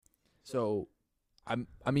So, I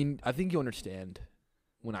think you understand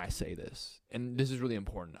when I say this, and this is really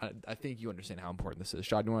important. I think you understand how important this is.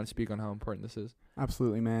 Shad, do you want to speak on how important this is?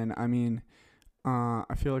 Absolutely, man. I mean, I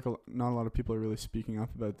feel like not a lot of people are really speaking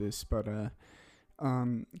up about this, but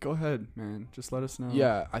go ahead, man. Just let us know.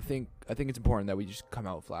 Yeah, I think it's important that we just come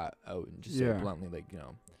out flat out and just say bluntly, like,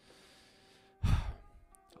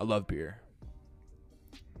 I love beer.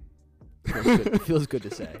 Feels good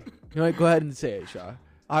to say. You know what? Go ahead and say it, Shah.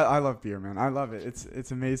 I love beer, man. I love it.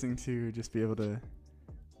 It's amazing to just be able to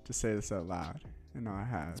say this out loud. And I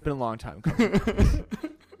have. It's been a long time coming.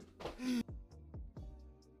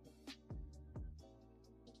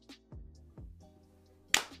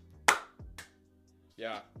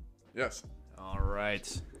 Yeah. Yes. All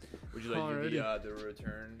right. Would you like to do the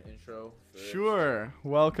return intro? Sure.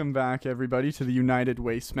 Welcome back, everybody, to the United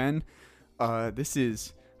Wastemen. This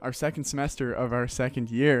is our second semester of our second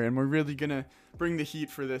year, and we're really going to bring the heat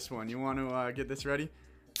for this one. You want to get this ready?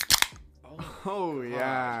 Oh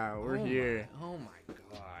yeah, we're here. Oh my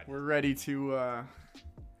God. We're ready to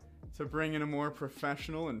bring in a more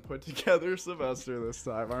professional and put together semester this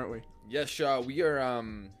time, aren't we? Yes, Shah.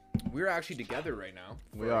 We're actually together right now.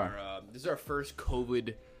 We are. This is our first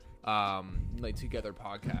COVID together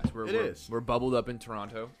podcast. We're bubbled up in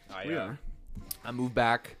Toronto. We are. I moved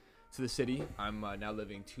back to the city. I'm now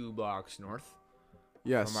living 2 blocks north.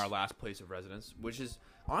 Yes. From our last place of residence, which has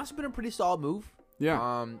honestly been a pretty solid move. Yeah.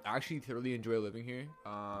 I actually thoroughly enjoy living here.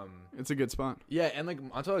 It's a good spot. Yeah, and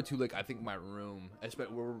on top of it too, I think my room,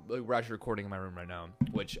 we're actually recording in my room right now,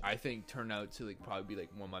 which I think turned out to probably be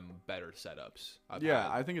one of my better setups.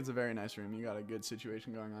 I think it's a very nice room. You got a good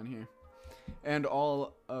situation going on here, and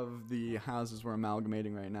all of the houses we're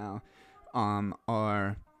amalgamating right now,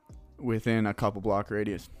 are within a couple block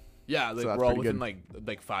radius. Yeah, so we're all within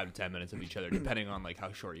 5 to 10 minutes of each other, depending on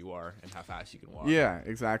how short you are and how fast you can walk. Yeah,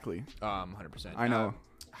 exactly. 100%. I know.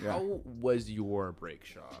 How was your break,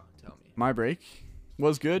 Shaw? Tell me. My break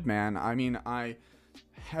was good, man. I mean, I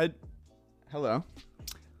headed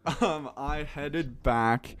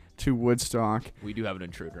back to Woodstock. We do have an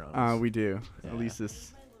intruder on us. We do. Yeah. At least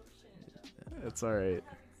it's all right.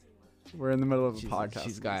 We're in the middle of a podcast.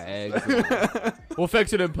 She's got eggs. We'll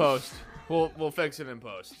fix it in post. We'll fix it in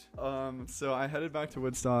post. So I headed back to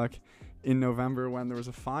Woodstock in November when there was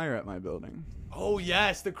a fire at my building. Oh,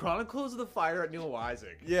 yes. The Chronicles of the Fire at Neil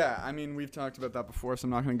Weisig. Yeah, I mean, we've talked about that before, so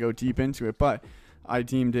I'm not going to go deep into it, but I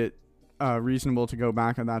deemed it reasonable to go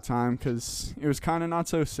back at that time because it was kind of not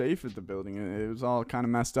so safe at the building. It was all kind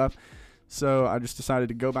of messed up. So I just decided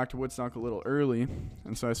to go back to Woodstock a little early,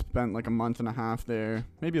 and so I spent a month and a half there,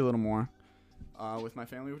 maybe a little more, with my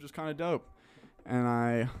family, which was kind of dope. And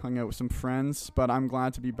I hung out with some friends, but I'm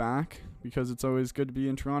glad to be back because it's always good to be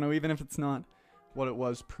in Toronto, even if it's not what it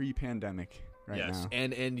was pre-pandemic now. Yes,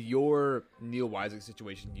 and your Neil Weisig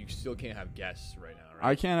situation, you still can't have guests right now, right?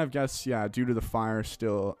 I can't have guests, due to the fire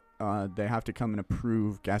still. They have to come and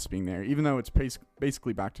approve guests being there, even though it's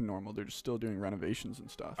basically back to normal. They're just still doing renovations and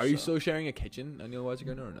stuff. Are you still sharing a kitchen at Neil Weisig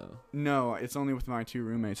or no? No, it's only with my 2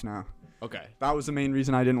 roommates now. Okay. That was the main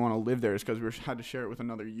reason I didn't want to live there is because we had to share it with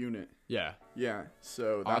another unit. Yeah. Yeah,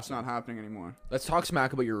 so that's not happening anymore. Let's talk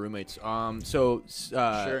smack about your roommates. Sure. It's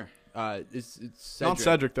Cedric. Not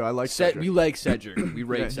Cedric, though. I like Cedric. We like Cedric. We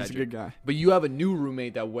rate Cedric. He's a good guy. But you have a new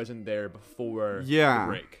roommate that wasn't there before the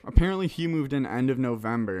break. Apparently he moved in end of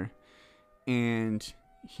November, and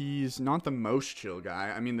he's not the most chill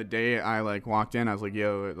guy. I mean, the day I walked in, I was like,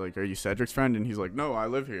 yo, are you Cedric's friend? And he's like, no, I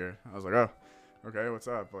live here. I was like, oh, okay, what's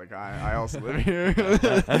up? I also live here.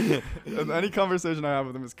 And any conversation I have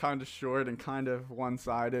with him is kind of short and kind of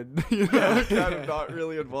one-sided, kind of not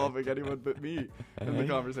really involving anyone but me in the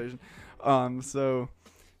conversation. So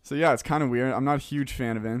yeah, it's kind of weird. I'm not a huge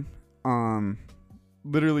fan of him.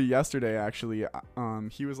 Literally yesterday, actually,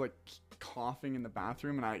 he was coughing in the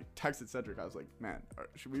bathroom, and I texted Cedric. I was like, man,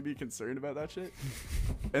 should we be concerned about that shit?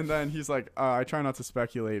 And then he's like, I try not to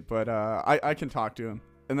speculate, but I can talk to him.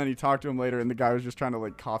 And then he talked to him later, and the guy was just trying to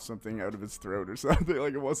cough something out of his throat or something.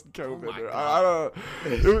 It wasn't COVID. I don't know.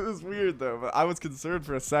 It was weird though. But I was concerned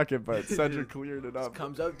for a second, but Cedric cleared it up.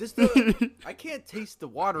 Comes out. I can't taste the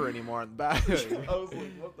water anymore in the back. I was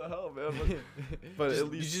like, what the hell, man? But at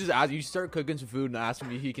least you start cooking some food and ask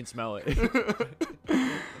him if he can smell it.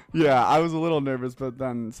 Yeah, I was a little nervous, but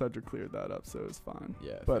then Cedric cleared that up, so it was fine.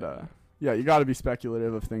 Yeah. But yeah, you got to be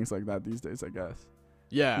speculative of things like that these days, I guess.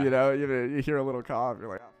 Yeah. You hear a little cough, you're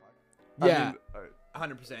like, oh, fuck. Yeah,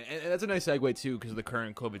 100%. And that's a nice segue, too, because of the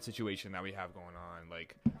current COVID situation that we have going on.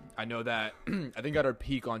 I know that, I think at our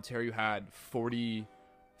peak, Ontario had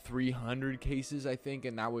 4,300 cases, I think,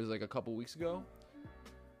 and that was, a couple weeks ago.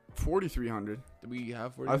 4,300. Did we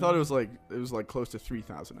have 40? I thought it was like close to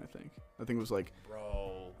 3,000. I think it was like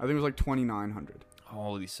Bro. I think it was like 2,900.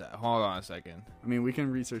 Hold on a second. I mean, we can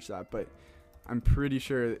research that, but I'm pretty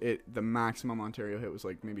sure the maximum Ontario hit was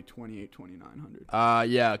like maybe 2,900.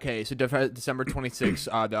 Yeah, okay. So December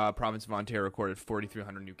 26th, the province of Ontario recorded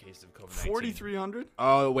 4,300 new cases of COVID-19. 4,300?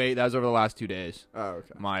 Oh, wait, that was over the last 2 days. Oh,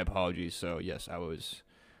 okay. My apologies. So, yes, I was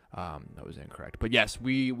incorrect. But yes,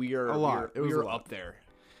 we are A lot. We are a lot. up there.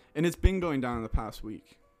 And it's been going down in the past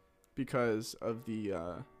week because of the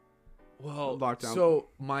lockdown. So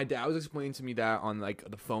my dad was explaining to me that on like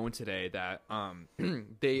the phone today that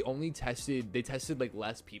they tested like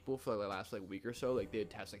less people for like the last like week or so. Like they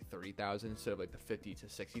had test like 30,000 instead of like the 50 to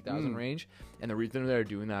 60,000 range. And the reason they're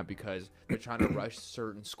doing that because they're trying to rush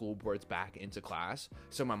certain school boards back into class.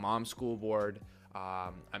 So my mom's school board,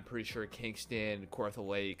 I'm pretty sure Kingston, Kawartha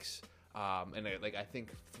Lakes, and I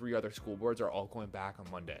think 3 other school boards are all going back on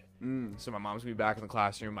Monday. So my mom's gonna be back in the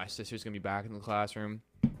classroom. My sister's gonna be back in the classroom.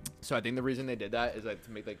 So I think the reason they did that is like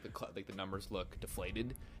to make like the numbers look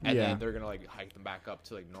deflated, and then they're gonna like hike them back up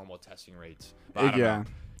to like normal testing rates. But I don't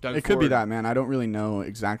know. It could be that, man. I don't really know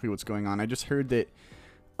exactly what's going on. I just heard that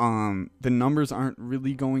the numbers aren't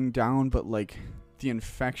really going down, but like the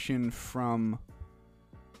infection from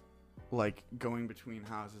like going between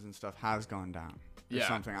houses and stuff has gone down. Or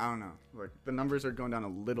something. I don't know. Like the numbers are going down a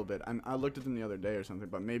little bit. I looked at them the other day or something,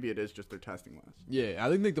 but maybe it is just they're testing less. Yeah, I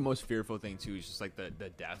think like the most fearful thing too is just like the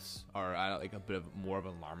deaths are at like a bit of more of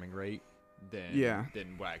an alarming rate than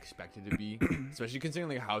what I expected to be, especially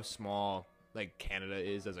considering like how small like Canada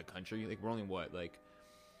is as a country. Like we're only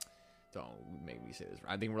don't make me say this.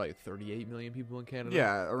 I think we're like 38 million people in Canada.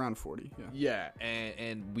 Yeah, around 40. Yeah,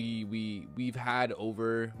 and we've had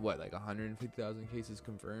over what like 150,000 cases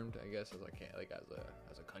confirmed. I guess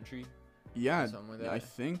as a country. Yeah, something like that. I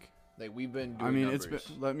think. Like we've been doing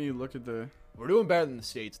numbers. Let me look at We're doing better than the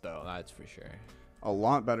States though. That's for sure. A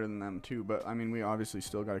lot better than them too, but I mean we obviously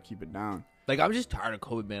still got to keep it down. Like I'm just tired of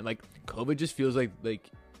COVID, man. Like COVID just feels like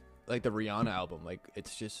the Rihanna album. Like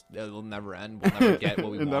it's just it'll never end. We'll never get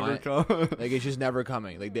what we want. Never come. Like it's just never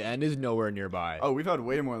coming. Like the end is nowhere nearby. Oh, we've had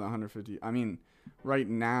way more than 150. I mean, right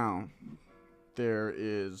now there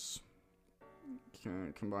is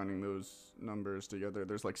combining those numbers together.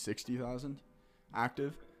 There's like 60,000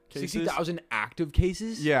 active cases. 60,000 active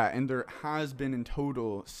cases? Yeah, and there has been in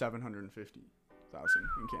total 750,000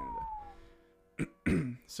 in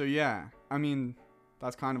Canada. So yeah, I mean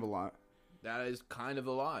that's kind of a lot. That is kind of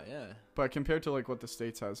a lot, yeah. But compared to like what the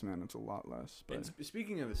States has, man, it's a lot less. But and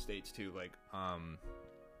speaking of the States too, like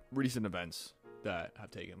recent events that have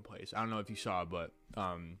taken place. I don't know if you saw, but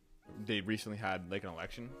they recently had like an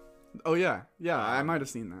election. Oh yeah, I might have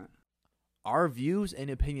seen that. Our views and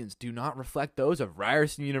opinions do not reflect those of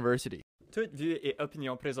Ryerson University. Toutes vues et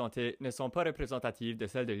opinions présentées ne sont pas représentatives de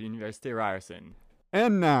celles de l'Université Ryerson.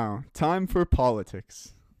 And now, time for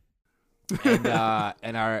politics.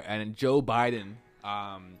 and Joe Biden,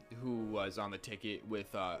 who was on the ticket with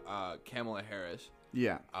Kamala Harris.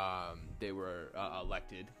 Yeah. They were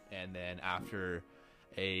elected, and then after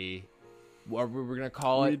what we're gonna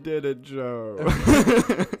call it? We did it, Joe.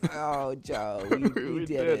 Oh, Joe, we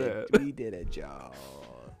did it. We did it, Joe.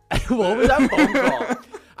 What was that phone call?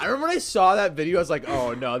 I remember when I saw that video, I was like,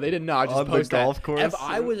 "Oh no, they did not just on post the golf that." course.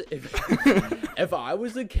 If I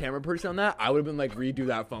was the camera person on that, I would have been like, "Redo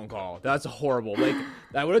that phone call. That's horrible." Like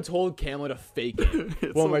I would have told Kamala to fake it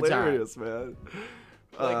it's one more time. Man.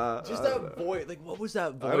 Like just that voice. Like what was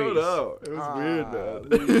that voice? I don't know. It was weird, man.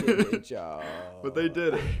 We did it, Joe. But they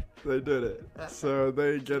did it. They did it. So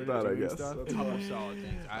they get that, I guess. That's how solid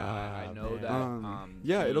things. I know that.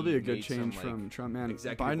 Yeah, it'll be a good made change some, from Trump, man.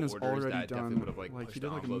 Executive Biden has orders already that definitely done. would have, like He pushed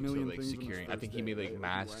did like a envelopes million of, like, things. securing. I think he made like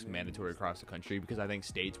masks mandatory across the country because I think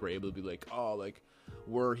states were able to be like, oh, like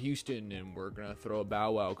we're Houston and we're gonna throw a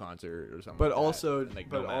Bow Wow concert or something. But like also, that. And, like,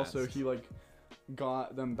 but no also masks. he like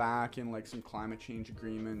got them back in like some climate change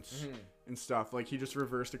agreements and stuff. Like he just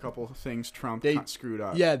reversed a couple of things Trump screwed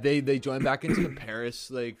up. Yeah, they joined back into the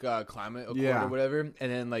Paris climate accord Yeah. or whatever,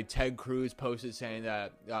 and then like Ted Cruz posted saying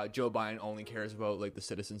that Joe Biden only cares about like the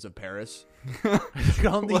citizens of Paris. I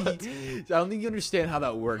don't think you understand how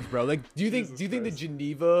that works, bro. Like, do you think the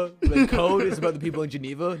Geneva Code is about the people in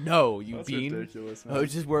Geneva? No, you That's bean. ridiculous, man. Oh,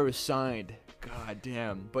 it's just where it was signed. God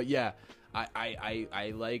damn. But yeah.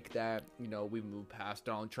 I like that, we moved past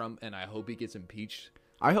Donald Trump, and I hope he gets impeached.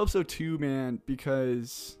 I hope so too, man,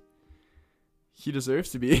 because he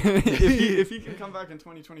deserves to be. if he can come back in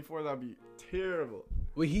 2024, that'd be terrible.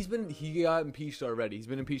 Well, he got impeached already. He's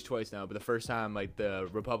been impeached twice now, but the first time, like, the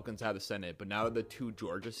Republicans had the Senate, but now the 2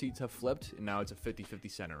 Georgia seats have flipped, and now it's a 50-50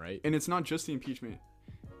 Senate, right? And it's not just the impeachment.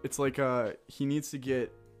 it's like he needs to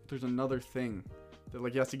get. There's another thing that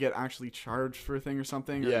like he has to get actually charged for a thing or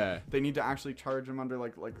something. Yeah. Or they need to actually charge him under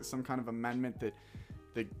like some kind of amendment that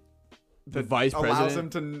The vice allows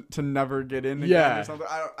president him to never get in again Yeah. or something.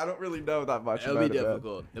 I don't really know that much It'll about be it. man.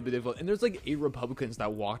 difficult. It'll be difficult. And there's like 8 Republicans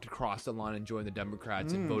that walked across the line and joined the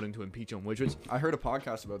Democrats in voting to impeach him, which was I heard a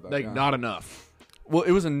podcast about that. like yeah. not enough. Well,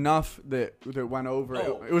 it was enough that went over.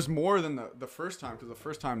 Oh. It was more than the first time, because the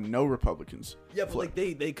first time no Republicans. Yeah, but like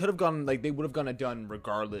they could have gone like they would have gone and done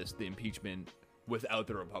regardless the impeachment without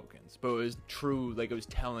the Republicans. But it was true, like it was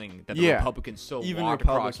telling that the Yeah. Republicans so Even walked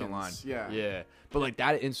across the line. Republicans, yeah. Yeah. But like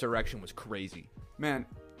that insurrection was crazy. Man,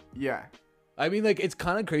 yeah. I mean, like it's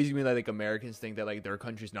kind of crazy to me that like Americans think that like their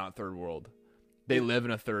country's not third world. They live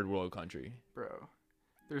in a third world country. Bro,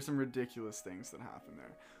 there's some ridiculous things that happen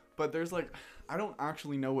there. But there's like, I don't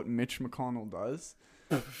actually know what Mitch McConnell does.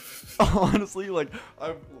 Honestly, like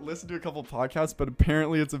I've listened to a couple podcasts, but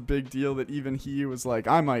apparently it's a big deal that even he was like,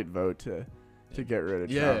 I might vote to get rid of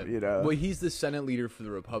Trump, you know? Well, he's the Senate leader for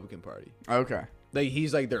the Republican Party. Okay. Like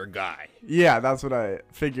he's like their guy. Yeah, that's what I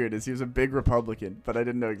figured. Is he was a big Republican, but I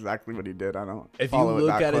didn't know exactly what he did. I don't. If you follow it look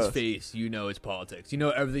that at his close. face, you know it's politics. You know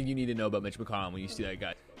everything you need to know about Mitch McConnell when you see that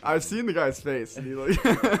guy. I've seen the guy's face, and he like.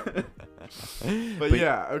 but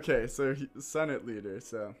yeah, okay. So Senate leader.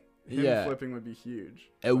 So him Yeah. flipping would be huge.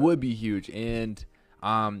 It would be huge. And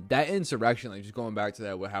that insurrection, like just going back to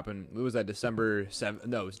that, what happened? What was that? December 7th?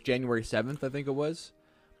 No, it was January 7th, I think it was.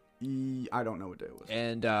 I don't know what day it was.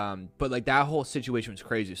 And but like that whole situation was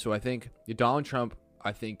crazy. So I think Donald Trump,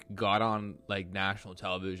 got on like national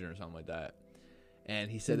television or something like that, and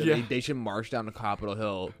he said that Yeah. they should march down to Capitol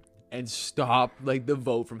Hill and stop like the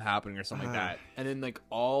vote from happening or something like that. And then like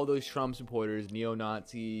all those Trump supporters,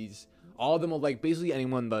 neo-Nazis, all of them, like basically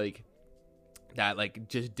anyone like that like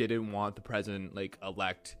just didn't want the president like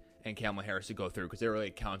elect and Kamala Harris to go through, because they were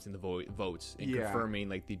like counting the votes and Yeah. confirming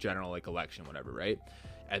like the general like election, whatever, right?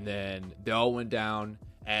 And then they all went down,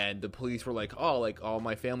 and the police were like, "Oh, like all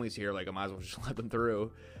my family's here, like I might as well just let them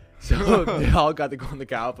through." So they all got to go in the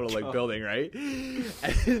Capitol like building, right?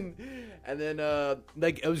 And then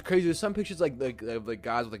like it was crazy. There's some pictures like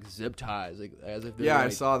guys with like zip ties, like as if they Yeah, were, I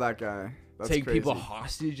like, saw that guy. That's take crazy. people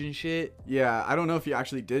hostage and shit. Yeah, I don't know if he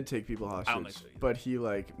actually did take people don't hostage, think so either. but he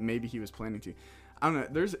like maybe he was planning to. I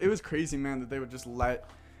don't know. It was crazy, man, that they would just let.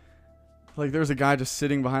 Like there was a guy just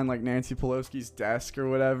sitting behind like Nancy Pelosi's desk or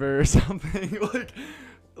whatever or something.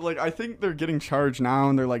 like I think they're getting charged now,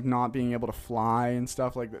 and they're like not being able to fly and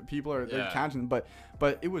stuff like that. People are they're Yeah. catching them,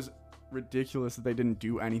 but it was ridiculous that they didn't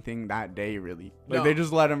do anything that day really. Like No. they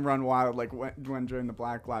just let him run wild. Like when during the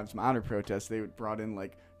Black Lives Matter protests, they brought in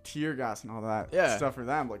like tear gas and all that Yeah. stuff for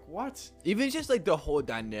them. Like what? Even just like the whole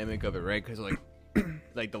dynamic of it, right? Because like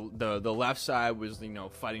like the left side was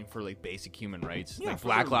fighting for like basic human rights, Yeah, like for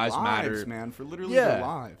Black their Lives Matter, lives, man, for literally their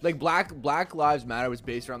lives. like Black Lives Matter was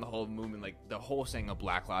based around the whole movement. Like the whole saying of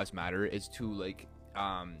Black Lives Matter is to like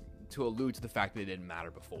to allude to the fact that they didn't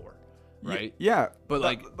matter before, right? Yeah, But, that-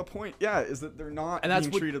 like- the point, is that they're not And that's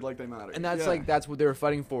being what- treated like they matter. And that's Yeah. like that's what they were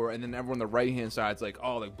fighting for. And then everyone on the right hand side's like,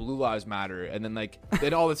 oh, like Blue Lives Matter. And then like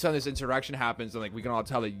then all of a sudden this insurrection happens, and like we can all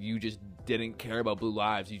tell that you just didn't care about blue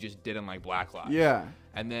lives, you just didn't like Black lives. Yeah.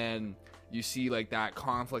 And then you see like that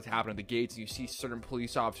conflict happen at the gates, and you see certain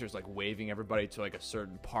police officers like waving everybody to like a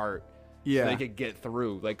certain part Yeah. so they could get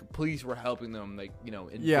through. Like police were helping them like,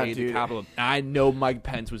 invade Yeah, the dude. Capitol. And I know Mike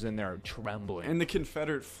Pence was in there trembling. And the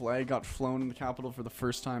Confederate flag got flown in the Capitol for the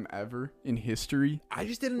first time ever in history. I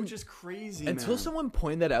just didn't Which is crazy, until man. someone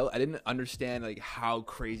pointed that out, I didn't understand like how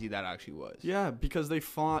crazy that actually was. Yeah, because they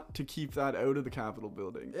fought to keep that out of the Capitol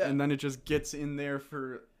building. Yeah. And then it just gets in there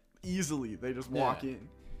for easily. They just walk Yeah. in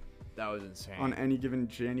That was insane. on any given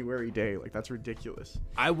January day. Like, that's ridiculous.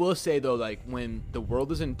 I will say though, like when the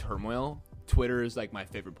world is in turmoil, Twitter is like my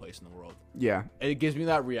favorite place in the world. Yeah. And it gives me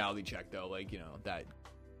that reality check though, like that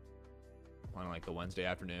on like the Wednesday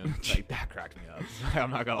afternoon, like that cracked me up.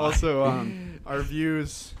 I'm not gonna lie. Also, our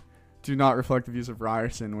views do not reflect the views of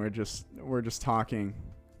Ryerson. We're just talking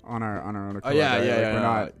on our own Oh accord. yeah, right? yeah, Like, yeah. We're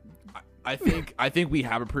no, not. I think we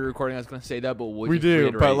have a pre-recording that's gonna say that, but we'll We just do,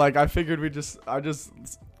 reiterate. but like I figured I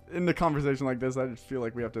just in the conversation like this, I just feel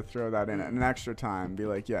like we have to throw that in an extra time. Be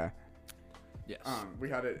like, yeah, yes. we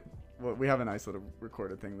had it. Well, we have a nice little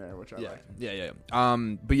recorded thing there, which I Yeah, like.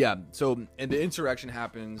 yeah. But yeah, so and the insurrection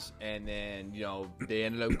happens, and then they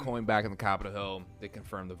ended up going back on the Capitol Hill. They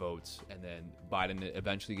confirmed the votes, and then Biden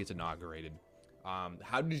eventually gets inaugurated.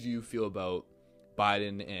 How did you feel about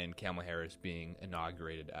Biden and Kamala Harris being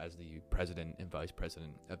inaugurated as the president and vice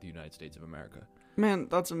president of the United States of America? Man,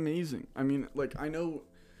 that's amazing. I mean, like I know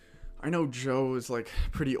I know Joe is like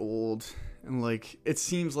pretty old, and like it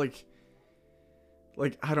seems like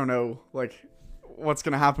I don't know like what's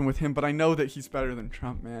gonna happen with him, but I know that he's better than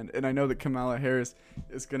Trump, man, and I know that Kamala Harris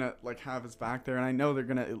is gonna like have his back there, and I know they're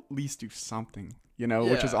gonna at least do something, you know,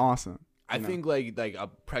 which is Yeah. awesome. I you know? think like a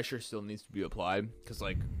pressure still needs to be applied because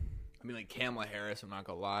like I mean like Kamala Harris, I'm not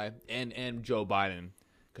gonna lie, and Joe Biden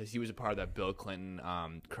because he was a part of that Bill Clinton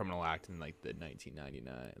criminal act in like the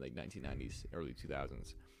 1990s, early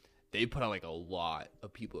 2000s. They put out like a lot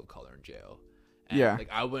of people of color in jail. And, Yeah. like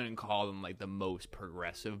I wouldn't call them like the most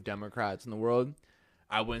progressive Democrats in the world.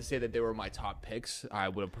 I wouldn't say that they were my top picks. I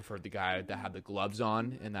would have preferred the guy that had the gloves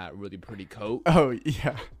on and that really pretty coat. Oh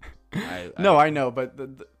yeah. No, I know, but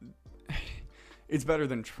it's better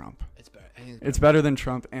than Trump. It's better. It's better than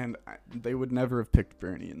Trump, and they would never have picked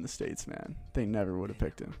Bernie in the States, man. They never would have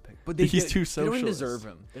picked him. But He's too They don't even socialist. deserve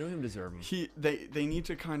him. They don't even deserve him. They need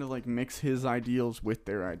to kind of like mix his ideals with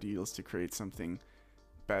their ideals to create something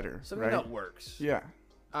better, Something right? that works. Yeah,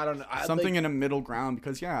 I don't know. something in a middle ground,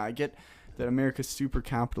 because yeah, I get that America's super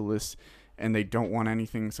capitalist and they don't want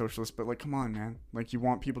anything socialist, but like, come on, man. Like, you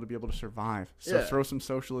want people to be able to survive. So Yeah. throw some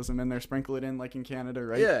socialism in there, sprinkle it in like in Canada,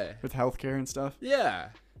 right? Yeah. With healthcare and stuff. Yeah.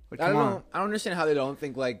 Like, I come don't on. know. I don't understand how they don't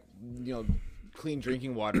think like clean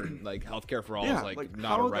drinking water, like healthcare for all, is like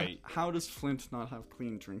not a right. How does Flint not have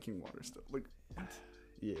clean drinking water still? Like, what?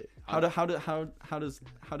 Yeah. How is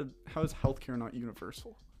healthcare not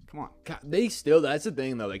universal? Come on. They still. That's the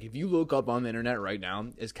thing though. Like if you look up on the internet right now,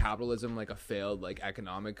 is capitalism like a failed like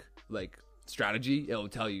economic like strategy? It'll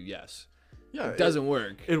tell you yes. Yeah, It doesn't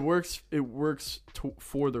work. It works. It works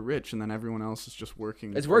for the rich, and then everyone else is just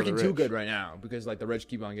working. It's for working the too rich. good right now because like the rich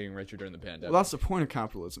keep on getting richer during the pandemic. Well, that's the point of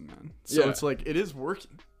capitalism, man. So Yeah. it's like it is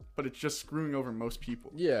working, but it's just screwing over most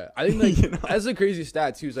people. Yeah, I think like You know? that's the crazy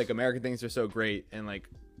stat too. Is like American things are so great, and like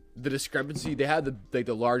the discrepancy they had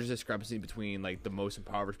the largest discrepancy between like the most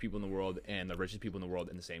impoverished people in the world and the richest people in the world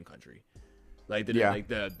in the same country. Like the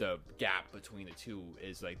the gap between the two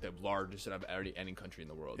is like the largest out of any country in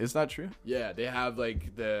the world. Is that true? Yeah, they have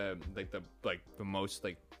like the most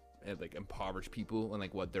like impoverished people and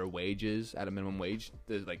like what their wage is at a minimum wage.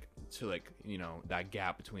 There's like that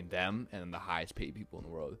gap between them and the highest paid people in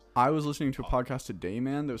the world. I was listening to a podcast today,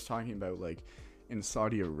 man, that was talking about like in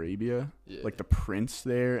Saudi Arabia, Yeah. like the prince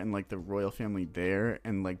there and like the royal family there,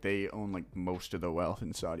 and like they own like most of the wealth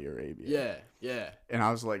in Saudi Arabia. Yeah. And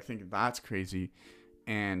I was like thinking that's crazy.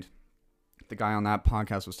 And the guy on that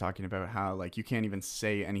podcast was talking about how like you can't even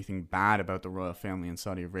say anything bad about the royal family in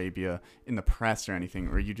Saudi Arabia in the press or anything,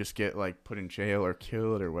 or you just get like put in jail or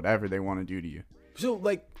killed or whatever they want to do to you. So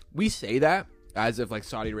like we say that as if like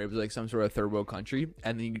Saudi Arabia is like some sort of third world country,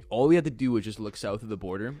 and then all we have to do is just look south of the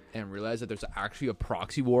border and realize that there's actually a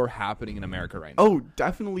proxy war happening in America right now. Oh,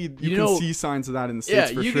 definitely. You can see signs of that in the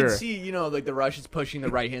States for you sure. can see, like the Russians pushing the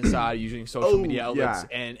right hand side using social media outlets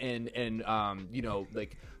yeah. and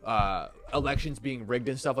like elections being rigged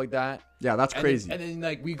and stuff like that. Yeah, that's crazy. And then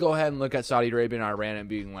like we go ahead and look at Saudi Arabia and Iran and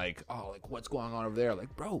being like, oh, like what's going on over there?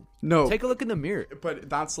 Like, bro, No. take a look in the mirror. But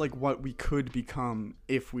that's like what we could become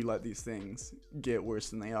if we let these things get worse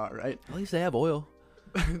than they are, right? At least they have oil.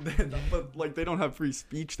 But like they don't have free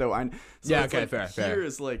speech though. Yeah, it's okay, like, fair. Here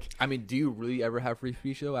is like I mean, do you really ever have free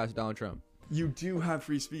speech though? Ask Donald Trump. you do have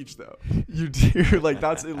free speech though. You do like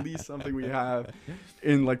that's at least something we have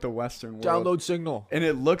in like the Western world. Download Signal. And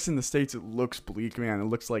it looks in the States, it looks bleak, man. It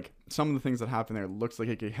looks like some of the things that happen there looks like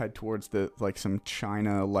it could head towards the like some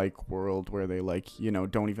China-like world where they like,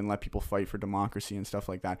 don't even let people fight for democracy and stuff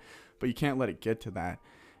like that. But you can't let it get to that.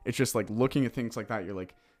 It's just like looking at things like that, you're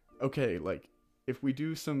like, okay, like if we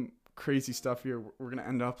do some crazy stuff here, we're going to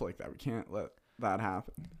end up like that. We can't let that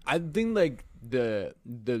happen. I think like the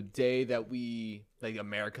day that we like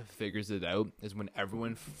America figures it out is when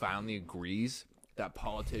everyone finally agrees that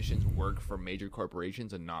politicians work for major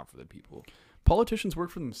corporations and not for the people. Politicians work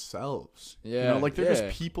for themselves. Yeah, like they're yeah.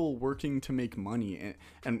 just people working to make money,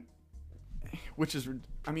 and which is,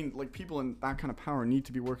 I mean, like people in that kind of power need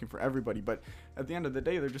to be working for everybody, but at the end of the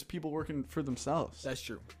day, they're just people working for themselves. That's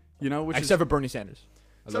true. Which Except is, for Bernie Sanders.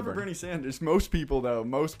 except for Bernie Sanders. Most people are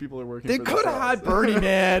working They for could have had themselves. Bernie,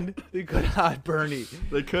 man. They could have had Bernie.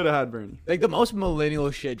 They could have had Bernie. Like the most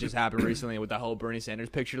millennial shit just happened recently with that whole Bernie Sanders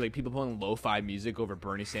picture. Like people playing lo-fi music over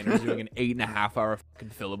Bernie Sanders doing an 8.5 hour fucking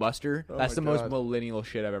filibuster. Oh That's my the most God. millennial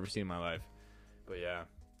shit I've ever seen in my life. But yeah.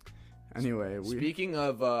 Anyway, Speaking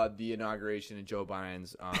of the inauguration of Joe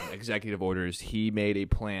Biden's executive orders, he made a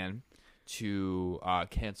plan to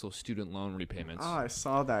cancel student loan repayments. I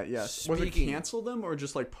saw that. Yes. Was it Speaking- cancel them or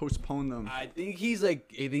just like postpone them? I think he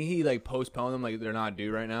like postponed them, like they're not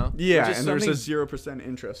due right now. Yeah, Which is and there's a something- 0%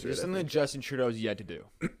 interest rate. There's I something that think. Justin Trudeau's yet to do.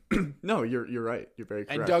 No, you're right. You're very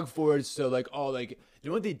correct. And Doug Ford's so like, oh, like, you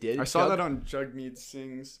know what they did? I saw Doug- that on Jagmeet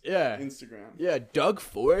Singh's Yeah. Instagram. Yeah, Doug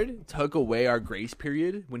Ford took away our grace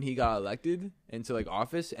period when he got elected into like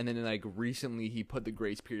office, and then like recently he put the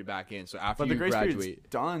grace period back in. So after But the you grace graduate, period's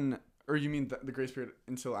done, or you mean the grace period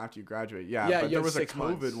until after you graduate? Yeah, Yeah, but you there have was a 6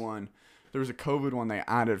 months. COVID one. There was a COVID one they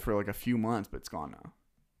added for like a few months, but it's gone now.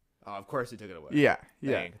 oh, of course they took it away. Yeah,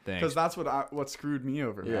 yeah. Thanks. Because that's what screwed me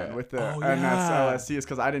over, man, Yeah. with the Oh, yeah. NSLSC is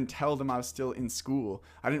because I didn't tell them I was still in school.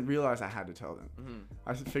 I didn't realize I had to tell them. Mm-hmm.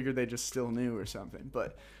 I figured they just still knew or something,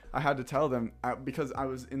 but I had to tell them because I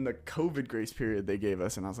was in the COVID grace period they gave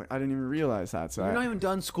us, and I was like, I didn't even realize that. So You're not even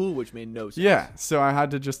done school, which made no sense. yeah, so I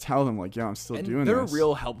had to just tell them like, yeah, I'm still and doing they're this.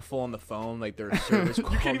 real helpful on the phone. Like their service You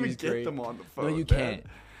quality can't even is get great. them on the phone. No, you man. can't.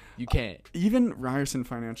 You can't. Even Ryerson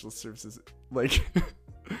Financial Services, like,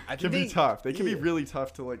 I can think be tough. They can be yeah. really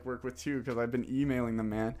tough to like work with too, because I've been emailing them,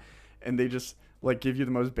 man, and they just like give you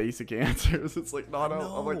the most basic answers. It's like, no, no.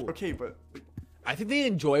 I'm like, know. okay, but I think they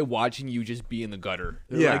enjoy watching you just be in the gutter.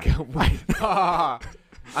 They're Yeah. like,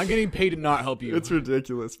 I'm getting paid to not help you. it's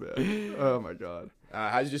ridiculous, man. Oh my god.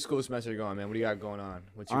 How's your school semester going, man? What do you got going on?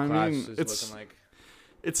 What's your I classes mean, it's- looking like?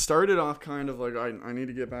 It started off kind of like I need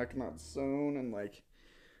to get back in that zone, and like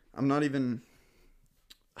I'm not even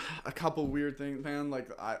a couple weird things, man. Like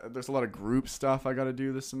there's a lot of group stuff I got to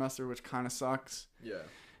do this semester, which kind of sucks. Yeah.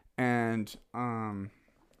 And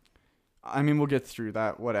I mean, we'll get through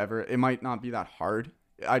that. Whatever. It might not be that hard.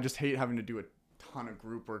 I just hate having to do a ton of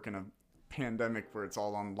group work in a pandemic where it's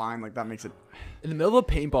all online. Like that makes it. In the middle of a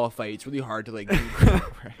paintball fight, it's really hard to like. do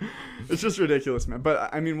It's just ridiculous, man.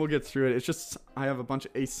 But I mean, we'll get through it. It's just I have a bunch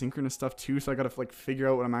of asynchronous stuff too, so I gotta like figure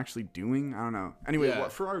out what I'm actually doing. I don't know. Anyway, Yeah.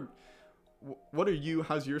 what are you?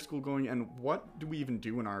 How's your school going? And what do we even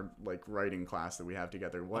do in our like writing class that we have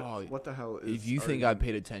together? What the hell is? If you our- think I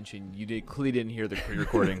paid attention, you clearly didn't hear the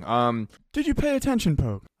pre-recording. Did you pay attention,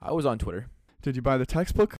 Poke? I was on Twitter. Did you buy the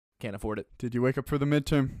textbook? Can't afford it. Did you wake up for the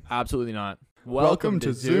midterm? Absolutely not. Welcome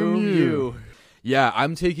to Zoom U. Yeah,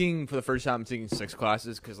 I'm taking for the first time. I'm taking 6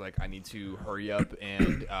 classes because like I need to hurry up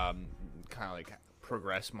and kind of like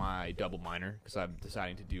progress my double minor because I'm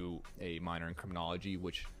deciding to do a minor in criminology,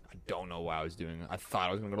 which I don't know why I was doing. I thought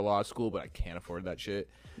I was gonna go to law school, but I can't afford that shit.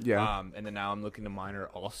 Yeah. And then now I'm looking to minor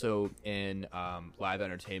also in live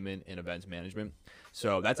entertainment and events management.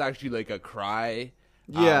 So that's actually like a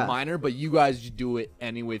minor, but you guys do it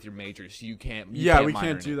anyway with your major, so you can't. You we minor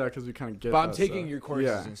can't in do it. that because we kind of get. But I'm that taking stuff. your courses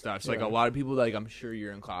Yeah. and stuff. So like Yeah. a lot of people like I'm sure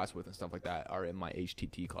you're in class with and stuff like that are in my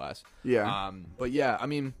HTT class. Yeah. But yeah, I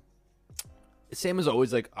mean, same as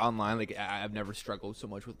always. Like online, like I've never struggled so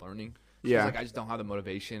much with learning. Yeah. Like I just don't have the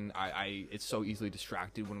motivation. I it's so easily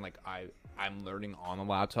distracted when like I'm learning on the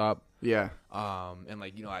laptop. Yeah. And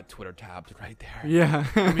like I had Twitter tabs right there. Yeah.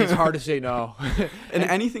 I mean, it's hard to say no. And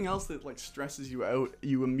anything else that like stresses you out,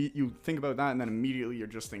 you think about that, and then immediately you're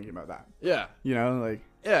just thinking about that. Yeah. You know, like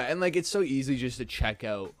Yeah, and like it's so easy just to check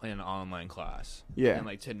out an online class. Yeah. And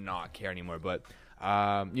like to not care anymore. But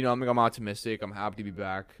I'm optimistic. I'm happy to be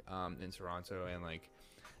back in Toronto and like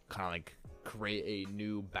kind of like create a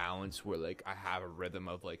new balance where like I have a rhythm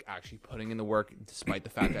of like actually putting in the work despite the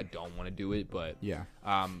fact I don't want to do it. But yeah.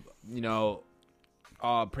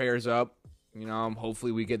 Prayers up.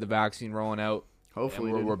 Hopefully we get the vaccine rolling out. Hopefully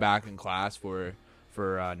and dude. we're back in class for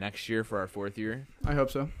next year for our 4th year. I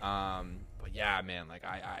hope so. But yeah, man, like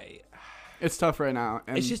I It's tough right now,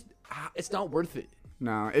 and it's just it's not worth it.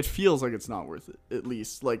 no, it feels like it's not worth it. At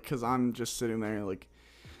least, like, cause I'm just sitting there, like,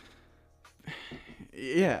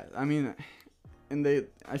 yeah. I mean, and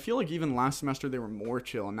I feel like even last semester they were more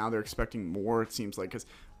chill, and now they're expecting more. It seems like, cause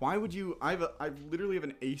why would you? I literally have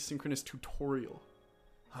an asynchronous tutorial.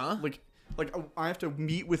 Huh? Like I have to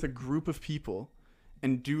meet with a group of people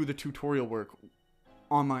and do the tutorial work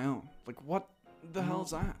on my own. Like, what the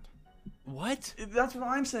hell's that? What? That's what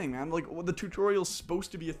I'm saying, man. Like, the tutorial's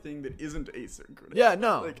supposed to be a thing that isn't asynchronous. Yeah,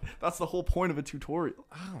 no. Like, that's the whole point of a tutorial.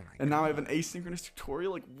 Oh my And now I have an asynchronous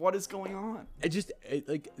tutorial. Like, what is going on?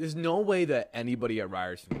 there's no way that anybody at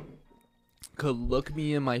Ryerson could look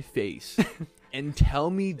me in my face and tell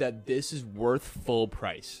me that this is worth full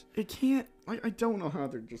price. It can't. I don't know how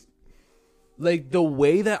they're just. Like the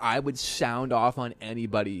way that I would sound off on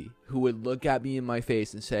anybody who would look at me in my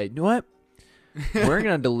face and say, "You know what? We're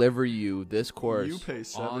gonna deliver you this course You pay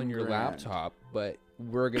on your $7,000. laptop, but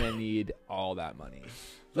we're gonna need all that money."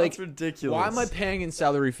 Like, That's ridiculous. why am I paying in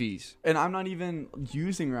salary fees? And I'm not even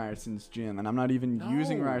using Ryerson's gym, and I'm not even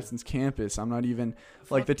using No. Ryerson's campus. I'm not even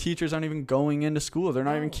like the teachers aren't even going into school. They're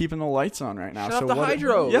not even keeping the lights on right now. Shut so up the what,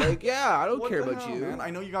 hydro. Yeah. Like, yeah, I don't What care the about hell, you. man? I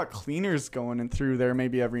know you got cleaners going in through there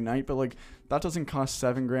maybe every night, but like that doesn't cost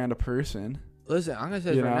 $7,000 a person. Listen, I'm gonna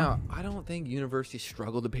say this You right know? now. I don't think universities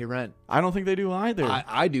struggle to pay rent. I don't think they do either.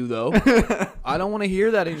 I do though. I don't want to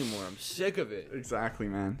hear that anymore. I'm sick of it. Exactly,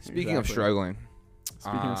 man. Speaking of Exactly. struggling,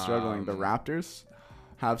 Speaking of struggling, the Raptors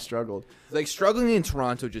have struggled. like struggling in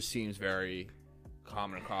Toronto just seems very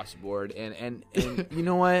common across the board. And you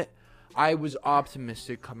know what? I was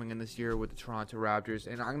optimistic coming in this year with the Toronto Raptors,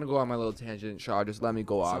 and I'm gonna go on my little tangent. Shaw, just let me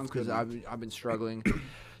go off Sounds good, because man. I've been struggling.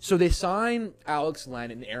 So they signed Alex Len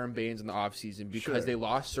and Aaron Baines in the offseason because Sure. they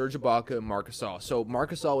lost Serge Ibaka and Marc Gasol. So Marc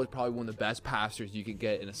Gasol was probably one of the best passers you could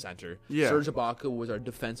get in a center. Yeah. Serge Ibaka was our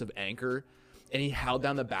defensive anchor, and he held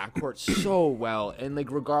down the backcourt so well. And like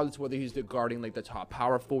regardless whether he's guarding like the top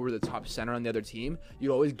power forward, the top center on the other team,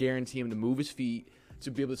 you always guarantee him to move his feet, to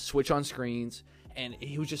be able to switch on screens. And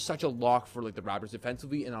he was just such a lock for like the Raptors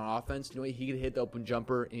defensively, and on offense, you know, he could hit the open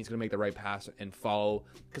jumper and he's gonna make the right pass and follow.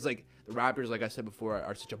 Because like the Raptors, like I said before,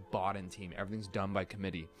 are such a bought-in team. Everything's done by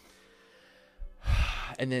committee.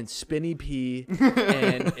 And then Spinny P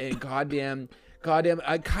and goddamn,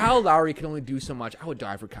 Kyle Lowry can only do so much. I would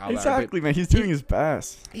die for Kyle Lowry. Exactly, man. He's doing his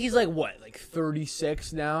best. He's like what, like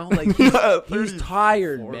 36 now? Like he's 34,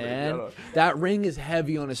 tired, man. yeah. That ring is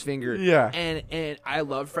heavy on his finger. Yeah. And I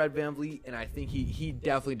love Fred VanVleet, and I think he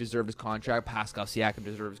definitely deserved his contract. Pascal Siakam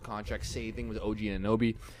deserved his contract. Same thing with OG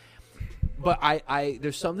Anunoby. But I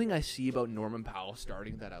there's something I see about Norman Powell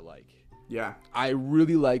starting that I like. Yeah. I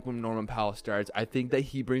really like when Norman Powell starts. I think that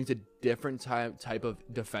he brings a different type of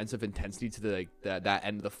defensive intensity to the that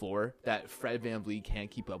end of the floor that Fred VanVleet can't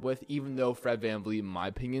keep up with. Even though Fred VanVleet, in my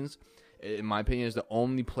opinion, is the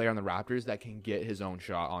only player on the Raptors that can get his own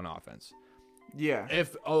shot on offense. Yeah.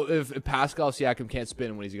 If Pascal Siakam can't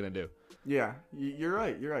spin, what is he gonna do? Yeah. You're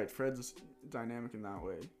right. You're right. Fred's dynamic in that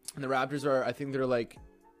way. And the Raptors are, I think they're like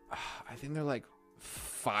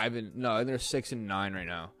 6-9 right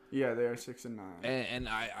now. Yeah, they are 6-9. And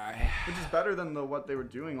I Which is better than what they were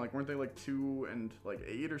doing. Like, weren't they like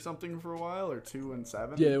 2-8 or something for a while, or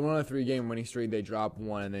 2-7? yeah, they went on a 3-game winning streak. They dropped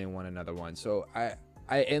one and then they won another one. So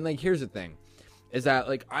and like here's the thing, is that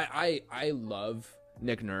like I love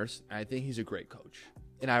Nick Nurse. And I think he's a great coach,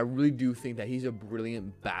 and I really do think that he's a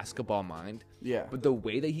brilliant basketball mind. Yeah. But the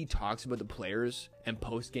way that he talks about the players and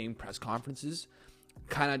post-game press conferences,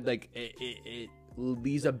 kind of like it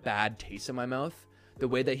leaves a bad taste in my mouth. The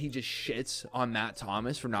way that he just shits on Matt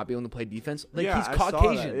Thomas for not being able to play defense. Like, Yeah, he's I saw that,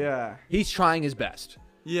 Caucasian. yeah. He's trying his best.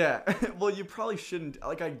 Yeah. Well, you probably shouldn't.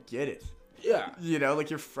 Like, I get it. Yeah. You know, like,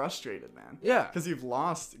 you're frustrated, man. Yeah. Because you've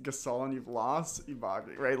lost Gasol and you've lost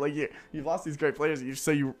Ibaka, right? Like, you've lost these great players. So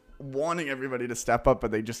you're wanting everybody to step up, but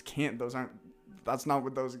they just can't. That's not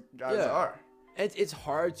what those guys are. It's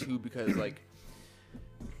hard to, because like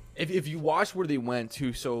if you watch where they went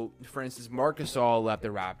to, so for instance, Marc Gasol left the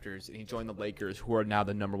Raptors and he joined the Lakers, who are now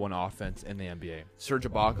the #1 offense in the NBA. Serge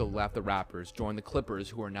Ibaka left the Raptors, joined the Clippers,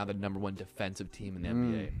 who are now the #1 defensive team in the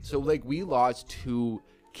NBA. So like we lost two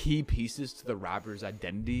key pieces to the Raptors'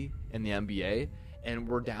 identity in the NBA, and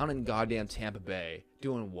we're down in goddamn Tampa Bay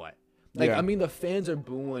doing what? Like, Yeah. I mean, the fans are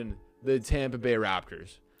booing the Tampa Bay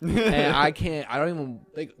Raptors. And I don't even,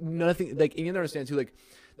 like, nothing, like, you understand too, like,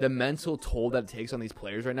 the mental toll that it takes on these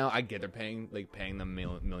players right now. I get they're paying them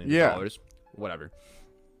millions of dollars, whatever.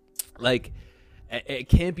 Like, it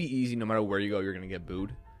can't be easy. No matter where you go, you're gonna get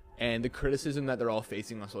booed, and the criticism that they're all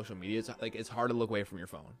facing on social media, it's hard to look away from your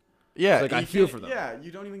phone. Yeah. Like, I you feel can't- for them. Yeah,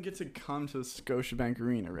 you don't even get to come to Scotiabank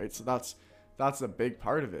Arena, right? So that's a big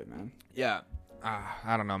part of it, man. Yeah,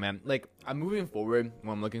 I don't know, man. Like, I'm moving forward.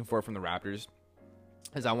 What I'm looking for from the Raptors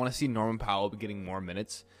is I want to see Norman Powell getting more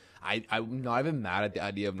minutes. I'm not even mad at the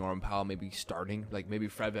idea of Norman Powell maybe starting, like maybe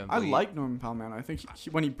Fred VanVleet. I like Norman Powell, man. I think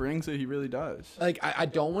when he brings it, he really does. Like, I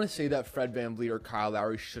don't want to say that Fred VanVleet or Kyle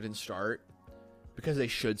Lowry shouldn't start, because they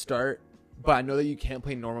should start. But I know that you can't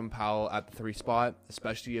play Norman Powell at the 3 spot,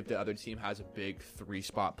 especially if the other team has a big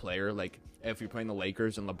 3-spot player. Like, if you're playing the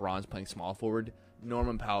Lakers and LeBron's playing small forward,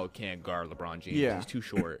 Norman Powell can't guard LeBron James. Yeah. He's too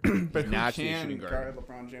short. But He's who naturally a can shooting guard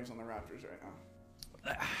LeBron James on the Raptors right now?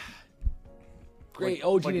 Great, Like-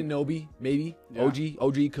 OG like- Anunoby, maybe. Yeah.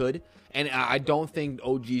 OG could. And I don't think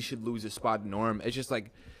OG should lose a spot to Norm. It's just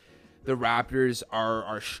like the Raptors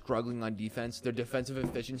are struggling on defense. Their defensive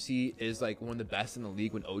efficiency is like one of the best in the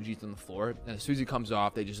league when OG's on the floor. And as soon as he comes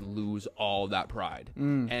off, they just lose all that pride.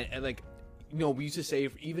 And like, we used to say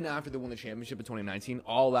even after they won the championship in 2019,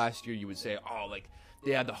 all last year you would say, oh, like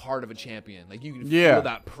they had the heart of a champion. Like you can feel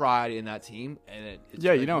that pride in that team, and it's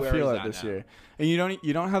you like, don't where feel is that this now? year, and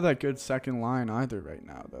you don't have that good second line either right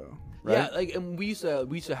now, though. Right? Yeah, like, and we used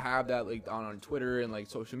to have that like on Twitter and like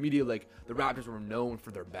social media. Like the Raptors were known for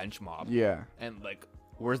their bench mob. Yeah. And like,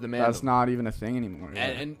 where's the man? That's not even a thing anymore.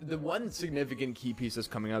 And the one significant key piece that's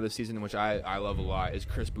coming out of this season, which I love a lot, is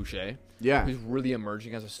Chris Boucher. Yeah. Who's really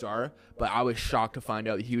emerging as a star. But I was shocked to find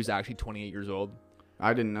out that he was actually 28 years old.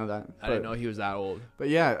 I didn't know that. I didn't know he was that old. But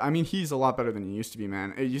yeah, I mean, he's a lot better than he used to be,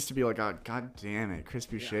 man. It used to be like, oh, God damn it, Chris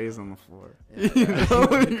Boucher is on the floor. Yeah.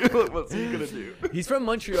 What's he gonna do? He's from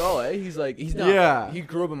Montreal, eh? He's not. Yeah. He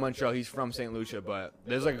grew up in Montreal. He's from St. Lucia, but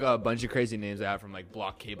there's like a bunch of crazy names I have from like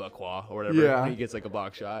Block Quebecois or whatever. Yeah. He gets like a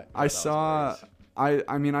block shot. I saw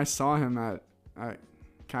him at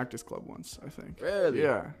Cactus Club once, I think. Really?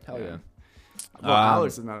 Yeah. Hell yeah. Well,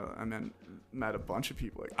 Alex has met a bunch of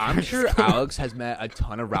people. Like I'm sure Alex has met a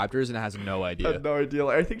ton of Raptors and has no I idea. had no idea.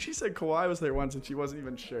 Like, I think she said Kawhi was there once, and she wasn't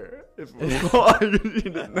even sure if it was Kawhi. She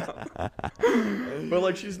didn't know. But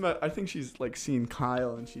like, I think she's like seen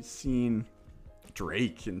Kyle, and she's seen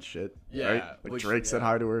Drake and shit. Yeah, right? Like Drake said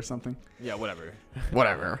hi to her or something. Yeah, whatever.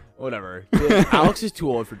 Whatever. Yeah, Alex is too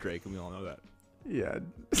old for Drake, and we all know that. Yeah.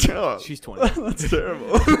 She's 20. That's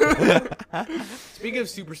terrible. Speaking of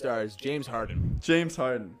superstars, James Harden. James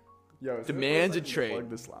Harden. Yo, is there Demands place I a can trade. Plug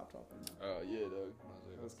this laptop in? Oh, yeah, Doug.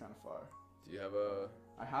 That's kind of far. Do you have a...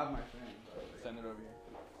 I have my thing. Send it over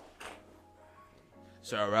here.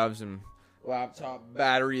 So we're having some laptop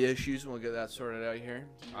battery issues, and we'll get that sorted out here.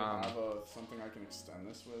 Do you have something I can extend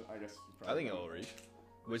this with? I guess you I probably think it'll reach.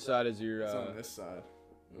 Which side is your... It's on this side.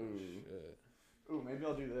 shit. Ooh, maybe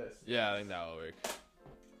I'll do this. Yeah, I think that'll work.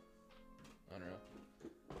 Unreal.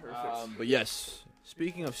 Perfect. But yes,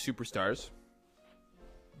 speaking of superstars...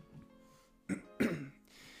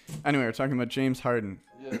 Anyway, we're talking about James Harden.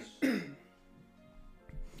 Yes.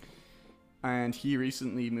 And he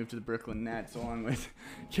recently moved to the Brooklyn Nets along with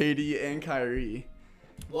KD and Kyrie.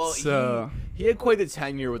 Well, So- he had quite the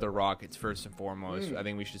tenure with the Rockets, first and foremost. I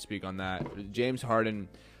think we should speak on that. James Harden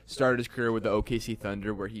started his career with the OKC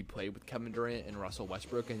Thunder, where he played with Kevin Durant and Russell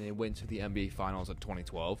Westbrook, and they went to the NBA Finals in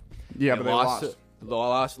 2012. Yeah, And but they lost.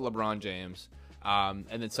 Lost to LeBron James. And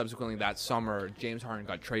then subsequently that summer, James Harden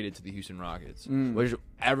got traded to the Houston Rockets, which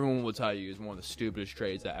everyone will tell you is one of the stupidest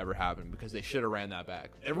trades that ever happened, because they should have ran that back.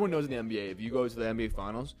 Everyone knows in the NBA, if you go to the NBA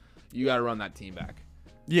Finals, you got to run that team back.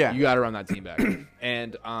 Yeah. You got to run that team back.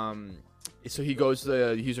 And so he goes to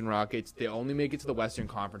the Houston Rockets. They only make it to the Western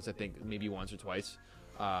Conference, I think, maybe once or twice.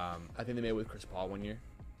 I think they made it with Chris Paul one year.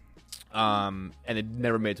 And it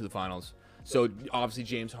never made it to the Finals. So obviously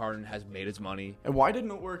James Harden has made his money. And why didn't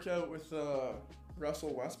it work out with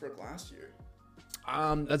Russell Westbrook last year?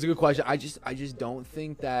 That's a good question. I just don't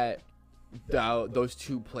think that those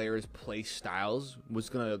two players' play styles was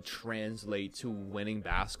gonna translate to winning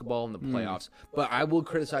basketball in the playoffs. But I will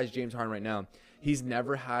criticize James Harden right now. He's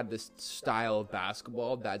never had this style of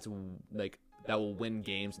basketball that's like that will win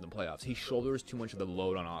games in the playoffs. He shoulders too much of the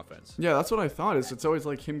load on offense. Yeah, that's what I thought. It's always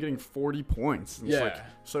like him getting 40 points. And it's Yeah. like,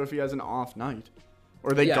 so if he has an off night,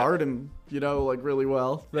 or they Yeah. guard him, like really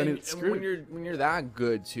well, then it's And screwed. when you're that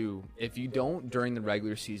good too, if you don't during the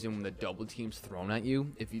regular season when the double team's thrown at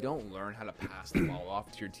you, if you don't learn how to pass the ball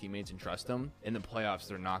off to your teammates and trust them in the playoffs,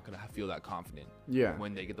 they're not gonna feel that confident. Yeah.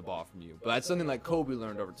 When they get the ball from you, but that's something like Kobe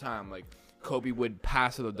learned over time. Like Kobe would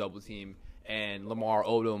pass to the double team, and Lamar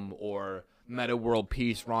Odom or Meta World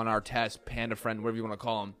Peace, Ron Artest, Panda Friend, whatever you want to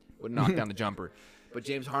call him, would knock down the jumper. But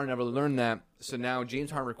James Harden never learned that, so now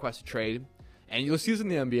James Harden requests a trade. And you'll see this in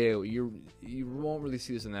the NBA. You won't really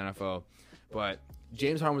see this in the NFL. But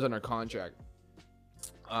James Harden was under contract.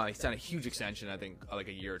 He signed a huge extension, I think, like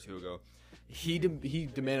a year or two ago. He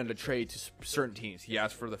demanded a trade to certain teams. He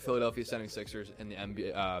asked for the Philadelphia 76ers and the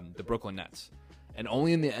NBA, the Brooklyn Nets. And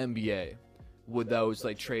only in the NBA would those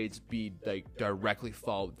like trades be like directly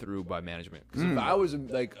followed through by management. Because if I was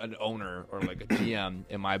like an owner or like a GM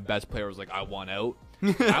and my best player was like, I want out,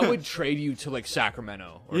 I would trade you to like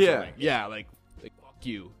Sacramento or something. Yeah, like fuck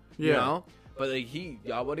you. You Yeah. know? But like he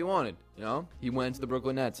got what he wanted, you know? He went to the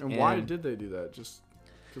Brooklyn Nets. And why did they do that? Just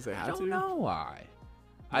because they had I to? don't know why.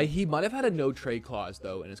 He might have had a no trade clause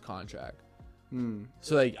though in his contract.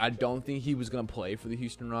 So like I don't think he was gonna play for the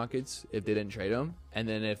Houston Rockets if they didn't trade him, and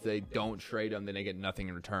then if they don't trade him, then they get nothing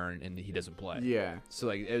in return, and he doesn't play. Yeah. So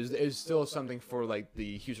like it was still something for like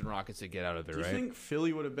the Houston Rockets to get out of it, Do you right? think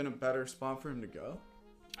Philly would have been a better spot for him to go?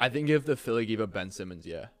 I think if the Philly gave up Ben Simmons,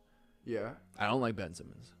 yeah. Yeah. I don't like Ben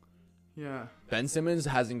Simmons. Yeah. Ben Simmons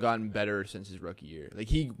hasn't gotten better since his rookie year. Like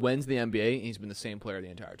he wins the NBA and he's been the same player the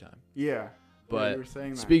entire time. Yeah. But you were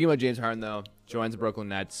saying that. speaking about James Harden, though, joins the Brooklyn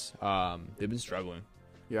Nets. They've been struggling.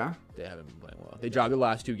 Yeah? They haven't been playing well. They dropped their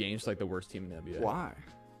last 2 games to like the worst team in the NBA. Why?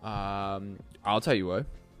 I'll tell you what.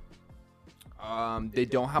 They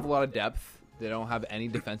don't have a lot of depth. They don't have any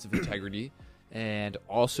defensive integrity, and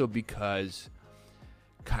also because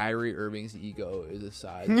Kyrie Irving's ego is the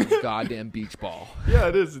size of a goddamn beach ball. Yeah,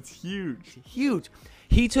 it is. It's huge. Huge.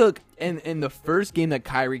 He took in the first game that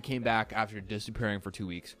Kyrie came back after disappearing for 2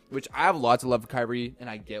 weeks, which I have lots of love for Kyrie, and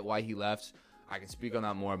I get why he left. I can speak on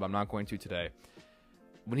that more, but I'm not going to today.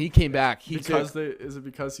 When he came back, is it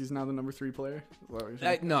because he's now the number 3 player? Is that what you're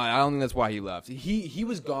saying? No, I don't think that's why he left. He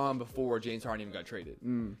was gone before James Harden even got traded.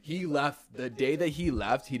 He left the day that he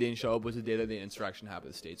left. He didn't show up was the day that the insurrection happened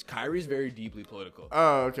in the States. Kyrie's very deeply political.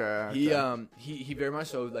 Oh, okay. He very much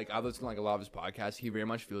so, like, I've listened to like a lot of his podcasts. He very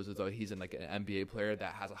much feels as though he's like an NBA player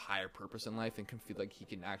that has a higher purpose in life and can feel like he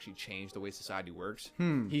can actually change the way society works.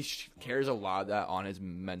 He cares a lot of that on his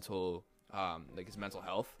mental. Like his mental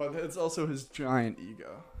health, but it's also his giant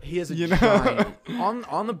ego. He has a giant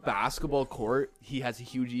on the basketball court. He has a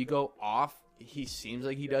huge ego. Off, he seems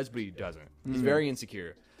like he does, but he doesn't. He's very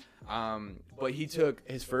insecure. But he took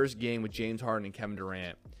his first game with James Harden and Kevin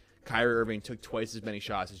Durant. Kyrie Irving took twice as many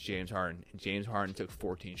shots as James Harden, and James Harden took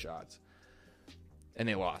 14 shots, and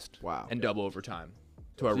they lost. Wow! In double overtime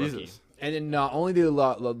to a rookie. And then not only did they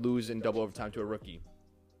lose in double overtime to a rookie,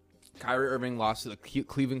 Kyrie Irving lost to the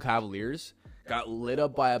Cleveland Cavaliers, got lit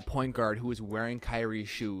up by a point guard who was wearing Kyrie's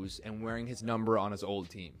shoes and wearing his number on his old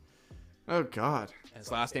team. Oh, God. And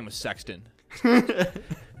his last name was Sexton.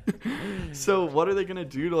 So what are they going to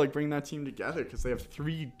do to, like, bring that team together? Because they have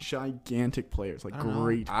 3 gigantic players, like,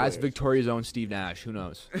 great players. As Victoria's own Steve Nash. Who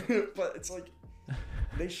knows? But it's like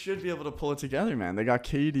they should be able to pull it together, man. They got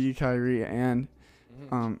KD, Kyrie, and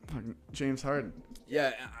James Harden.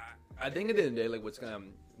 Yeah, I think at the end of the day, like,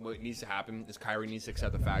 what needs to happen is Kyrie needs to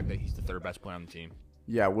accept the fact that he's the 3rd best player on the team.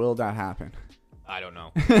 Yeah, will that happen? I don't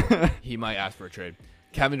know. He might ask for a trade.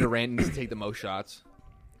 Kevin Durant needs to take the most shots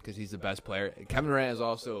because he's the best player. Kevin Durant is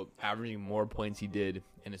also averaging more points he did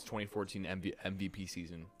in his 2014 MVP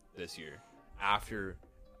season this year after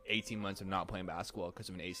 18 months of not playing basketball because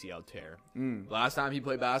of an ACL tear. Last time he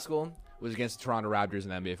played basketball was against the Toronto Raptors in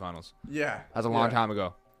the NBA Finals. Yeah. That's a long time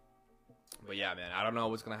ago. But yeah, man, I don't know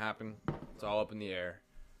what's going to happen. It's all up in the air.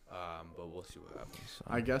 But we'll see what happens. So.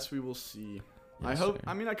 I guess we will see. Yes, I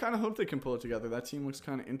sir. mean, I kind of hope they can pull it together. That team looks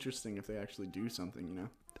kind of interesting if they actually do something, you know?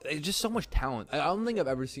 There's just so much talent. I don't think I've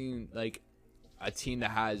ever seen, like, a team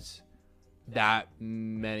that has that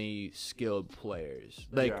many skilled players.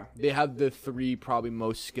 Like, they have the 3 probably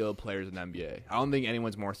most skilled players in the NBA. I don't think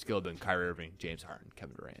anyone's more skilled than Kyrie Irving, James Harden,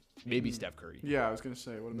 Kevin Durant. Maybe Steph Curry. Yeah, I was going to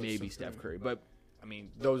say, what about maybe Steph Curry. But I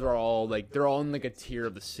mean, those are all, like, they're all in, like, a tier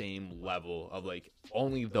of the same level of, like,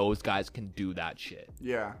 only those guys can do that shit.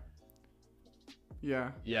 Yeah.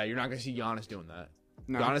 Yeah. Yeah, you're not going to see Giannis doing that.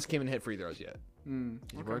 No. Giannis can't even hit free throws yet. He's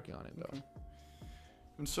Okay. working on it, though. Okay.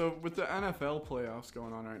 And so, with the NFL playoffs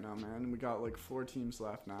going on right now, man, we got, like, 4 teams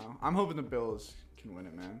left now. I'm hoping the Bills can win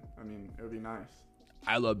it, man. I mean, it would be nice.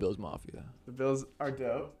 I love Bills Mafia. The Bills are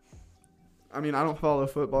dope. I mean, I don't follow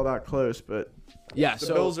football that close, but Yeah, the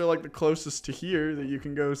Bills are, like, the closest to here that you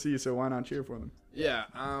can go see, so why not cheer for them? Yeah,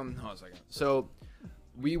 hold on a second. So,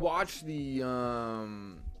 we watched the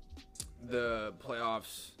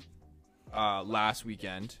playoffs last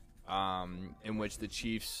weekend, in which the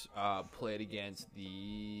Chiefs played against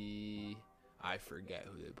I forget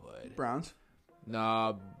who they played. Browns?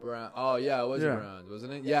 Nah, Oh, yeah, it was the Yeah. Browns,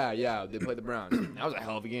 wasn't it? Yeah, they played the Browns. That was a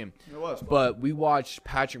hell of a game. It was. But we watched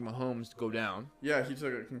Patrick Mahomes go down. Yeah, he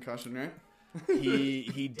took a concussion, right?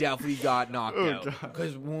 He definitely got knocked out. God.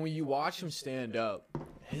 Because when you watch him stand up,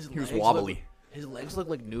 He was wobbly. His legs look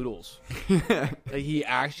like noodles. Like, he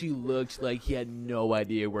actually looked like he had no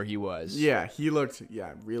idea where he was. Yeah, he looked,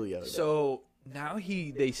 really out of it. So now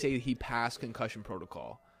they say he passed concussion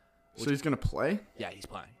protocol. So he's going to play? Yeah, he's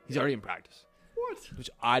playing. He's already in practice. What? Which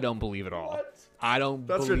I don't believe at all. What? I don't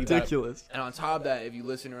That's believe ridiculous. that. And on top of that, if you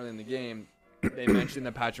listen early in the game, they mentioned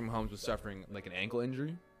that Patrick Mahomes was suffering like an ankle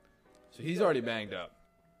injury. So he's already banged up.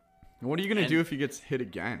 What are you going to do if he gets hit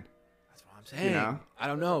again? That's what I'm saying. You know? I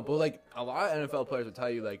don't know. But, like, a lot of NFL players will tell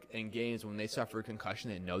you, like, in games when they suffer a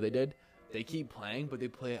concussion, they know they did. They keep playing, but they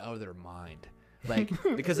play it out of their mind. Like,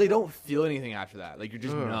 because they don't feel anything after that. Like, you're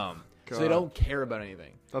just numb. God. So they don't care about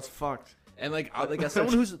anything. That's fucked. And, like, as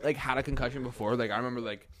someone who's, like, had a concussion before, like, I remember,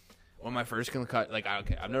 like, when my first concussion, like,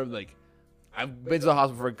 I've never, like, I've been to the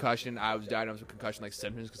hospital for a concussion. I was diagnosed with concussion, like,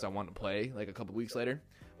 symptoms because I wanted to play, like, a couple weeks later.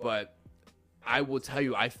 But I will tell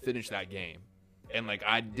you, I finished that game. and like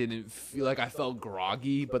I didn't feel like I felt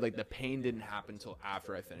groggy, but like the pain didn't happen until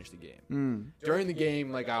after I finished the game. During the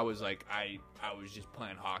game, like I was just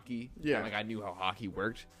playing hockey. Yeah. And, like I knew how hockey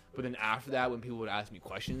worked. But then after that, when people would ask me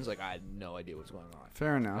questions, like I had no idea what's going on.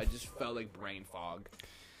 Fair enough. I just felt like brain fog.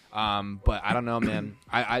 But I don't know, man.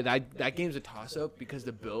 I that game's a toss up because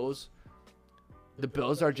the Bills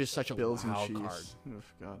are just such a Bills and wild Chiefs. card.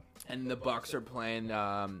 Oh, God. And the Bucks are playing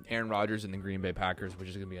Aaron Rodgers and the Green Bay Packers, which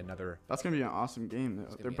is gonna be another. That's gonna be an awesome game.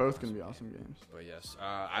 They're be an both awesome gonna be game. awesome games. But yes,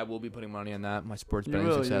 I will be putting money on that. My sports You betting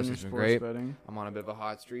will. success Your has been sports great. betting. I'm on a bit of a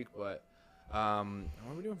hot streak, but what are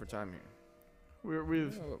we doing for time here?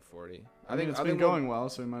 We've. About 40. I think it's been we'll- going well,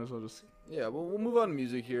 so we might as well just. Yeah, we'll move on to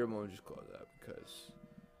music here, and we'll just close up because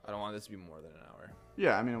I don't want this to be more than an hour.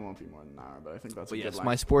 Yeah, I mean it won't be more than an hour, but I think that's But a yes, good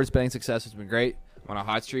my sports betting success has been great. I'm on a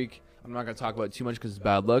hot streak. I'm not gonna talk about it too much because it's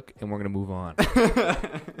bad luck, and we're gonna move on.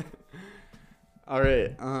 All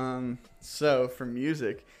right. So for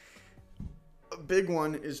music, a big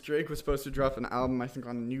one is Drake was supposed to drop an album, I think,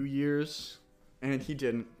 on New Year's, and he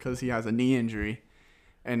didn't because he has a knee injury.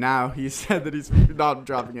 And now he said that he's not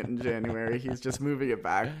dropping it in January. He's just moving it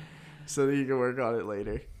back so that he can work on it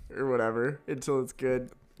later or whatever until it's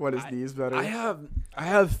good. What his knees better? I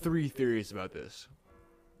have 3 theories about this.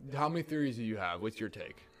 How many theories do you have? What's your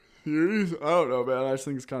take? Theories? I don't know, man. I just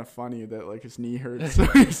think it's kind of funny that like his knee hurts, so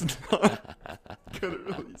he's not gonna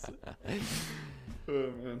release it.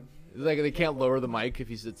 Oh man. Like they can't lower the mic if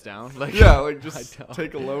he sits down. Like Yeah, like just I don't-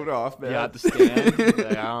 take a load off, man. you have to stand. Like,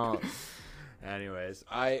 I don't. Anyways,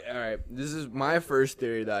 all right. This is my first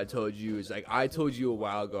theory that I told you. Is like I told you a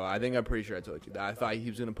while ago. I'm pretty sure I told you that I thought he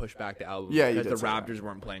was gonna push back the album. Yeah, you because did the say that. Raptors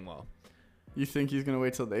weren't playing well. You think he's gonna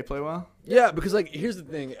wait till they play well? Yeah, because like here's the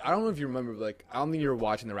thing. I don't know if you remember. Like I don't think you were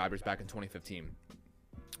watching the Raptors back in 2015.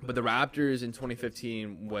 But the Raptors in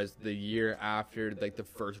 2015 was the year after like the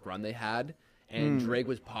first run they had, and Drake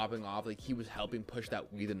was popping off. Like he was helping push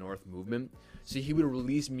that We the North movement. So he would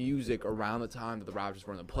release music around the time that the Raptors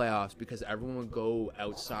were in the playoffs because everyone would go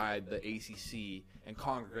outside the ACC and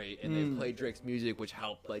congregate, and they'd play Drake's music, which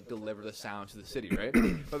helped like deliver the sound to the city, right?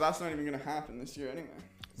 But that's not even gonna happen this year anyway.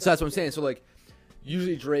 So that's what I'm saying. So like,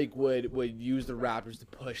 usually Drake would use the Raptors to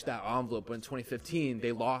push that envelope. But in 2015,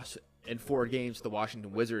 they lost in 4 games to the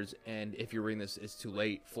Washington Wizards, and if you're reading this, it's too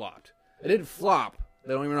late. Flopped. It didn't flop.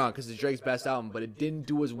 They don't even know because it's Drake's best album, but it didn't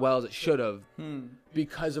do as well as it should have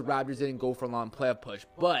because the Raptors didn't go for a long playoff push.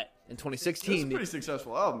 But in It's 2016, a pretty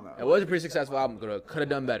successful album it though. was a pretty successful album. Could have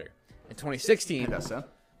done better. In 2016, I guess so.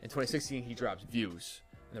 in 2016, he drops Views,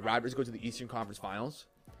 and the Raptors go to the Eastern Conference Finals,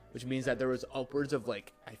 which means that there was upwards of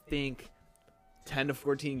like I think 10 to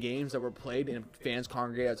 14 games that were played, and fans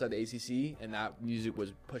congregated outside the ACC, and that music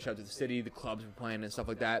was pushed out to the city. The clubs were playing and stuff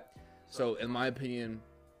like that. So, in my opinion,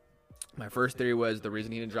 my first theory was the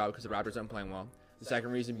reason he didn't drop because the Raptors aren't playing well. The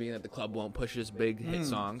second reason being that the club won't push his big hit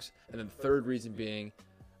songs, and then the third reason being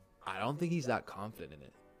I don't think he's that confident in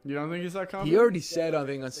it. You don't think he's that He confident? already said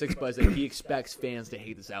on Six Buzz that he expects fans to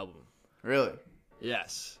hate this album. Really?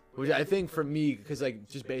 Yes. Which I think for me, because like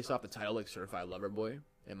just based off the title, like Certified Lover Boy,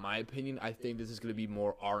 in my opinion, I think this is going to be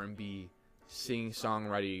more R&B, sing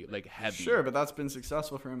songwriting, like heavy. Sure, but that's been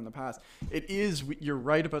successful for him in the past. It is. You're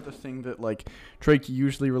right about the thing that like Drake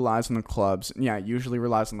usually relies on the clubs. Yeah, usually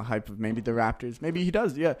relies on the hype of maybe the Raptors. Maybe he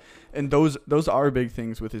does. Yeah, and those are big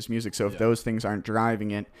things with his music. So if those things aren't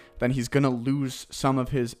driving it, then he's gonna lose some of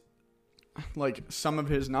his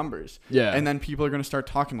numbers. Yeah. And then people are going to start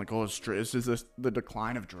talking like, oh, is this the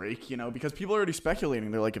decline of Drake? You know, because people are already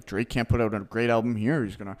speculating. They're like, if Drake can't put out a great album here,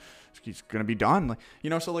 he's going to be done. Like, you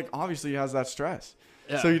know, so like obviously he has that stress.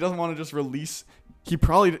 Yeah. So he doesn't want to just release. He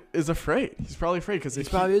probably is afraid. He's probably afraid because He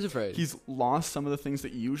probably is afraid. He's lost some of the things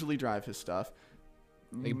that usually drive his stuff.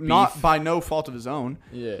 Like Not beef. by no fault of his own.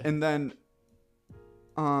 Yeah. And then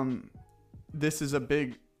this is a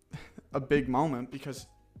big moment because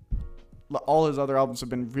all his other albums have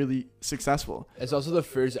been really successful. It's also the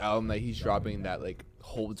first album that he's dropping that like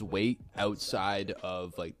holds weight outside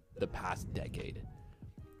of like the past decade.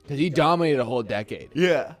 Because he dominated a whole decade.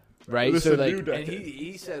 Yeah. Right? This So is a like, new and decade.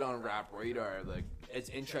 he said on Rap Radar, like, it's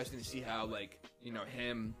interesting to see how like, you know,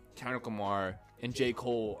 him, Kendrick Lamar, and J.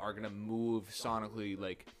 Cole are gonna move sonically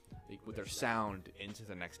like with their sound into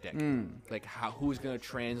the next decade. Like who's gonna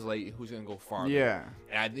translate, who's gonna go farther. Yeah.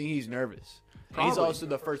 And I think he's nervous. And he's also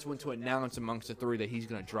the first one to announce amongst the 3 that he's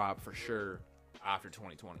gonna drop for sure after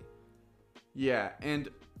 2020. Yeah, and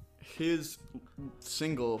his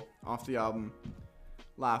single off the album,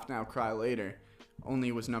 Laugh Now, Cry Later,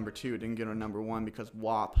 only was number 2. Didn't get a number 1 because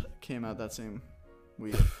WAP came out that same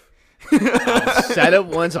week. I've said it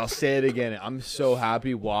once, I'll say it again. I'm so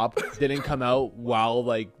happy WAP didn't come out while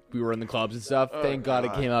like we were in the clubs and stuff. Thank God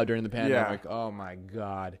it came out during the pandemic. Oh my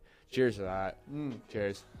God. Cheers to that.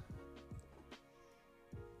 Cheers.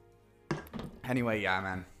 Anyway, yeah,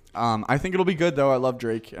 man. I think it'll be good though. I love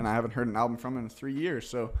Drake, and I haven't heard an album from him in 3 years,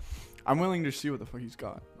 so I'm willing to see what the fuck he's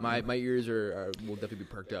got. My ears will definitely be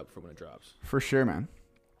perked up for when it drops. For sure, man.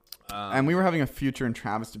 And we were having a Future and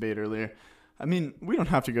Travis debate earlier. I mean, we don't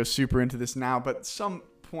have to go super into this now, but some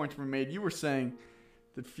points were made. You were saying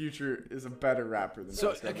that Future is a better rapper than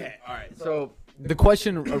Travis. Okay, all right. So the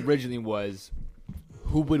question originally was,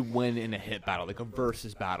 who would win in a hit battle, like a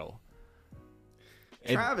versus battle?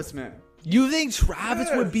 Travis, man. You think Travis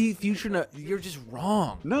Yes. would beat Future? No, you're just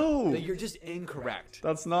wrong. No. Like, you're just incorrect.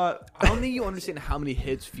 That's not. I don't think you understand how many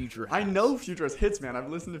hits Future has. I know Future has hits, man. I've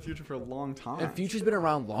listened to Future for a long time. And Future's been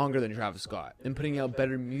around longer than Travis Scott and putting out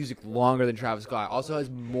better music longer than Travis Scott. Also has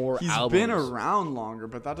more He's albums. been around longer,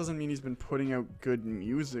 but that doesn't mean he's been putting out good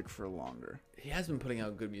music for longer. He has been putting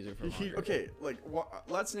out good music for longer. Okay, like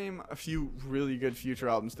let's name a few really good Future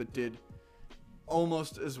albums that did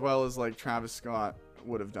almost as well as like Travis Scott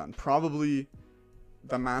would have done. Probably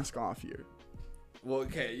the Mask Off year. Well,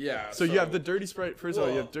 okay, yeah. So you have the Dirty Sprite. First of all,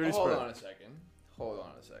 you have Dirty Sprite. Hold on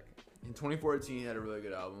a second. In 2014, he had a really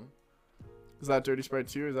good album. Is that Dirty Sprite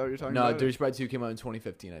 2? Is that what you're talking No, about? Dirty Sprite 2 came out in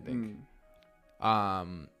 2015, I think.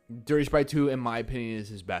 Dirty Sprite 2, in my opinion, is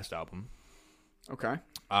his best album. Okay.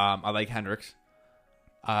 I like Hendrix.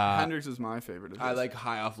 Hendrix is my favorite. I like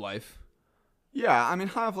High Off Life. Yeah, I mean,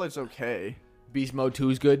 High Off Life's okay. Beast Mode 2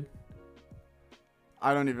 is good.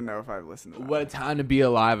 I don't even know if I've listened to that. What a Time to Be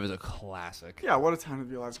Alive is a classic. Yeah, What a Time to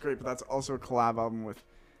Be Alive is great, but that's also a collab album with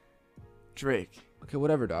Drake. Okay,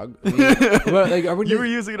 whatever, dog. I mean, like, are we You were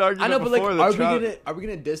using an argument I know, but like, before are we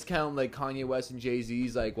gonna discount like Kanye West and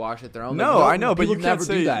Jay-Z's like Wash It Their Own? No, Like, I know, but you people can't never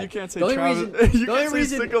say do that. you can't say The only Travis. reason- You the only can't say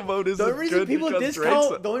reason- Sicko Mode is The only reason good people because discount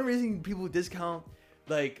Drake's. the only reason people discount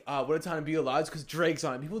like What a Time to Be Alive is because Drake's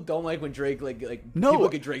on it. People don't like when Drake like No, people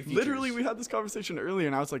get Drake features. literally, we had this conversation earlier,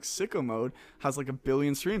 and I was like, Sicko Mode has like 1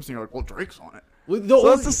 billion streams, and you're like, well, Drake's on it. Well, the So only-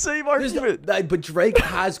 that's the same there's no- argument. but Drake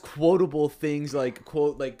has quotable things like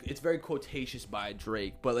it's very quotatious by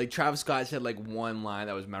Drake. But like Travis Scott said like one line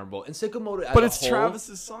that was memorable. And Sicko Mode as But a it's whole-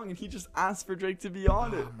 Travis's song, and he just asked for Drake to be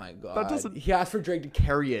on it. Oh my god! That doesn't. He asked for Drake to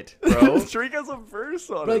carry it, bro. Drake has a verse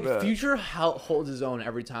on But it. like man. Future holds his own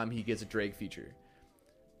every time he gets a Drake feature.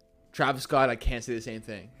 Travis Scott, I can't say the same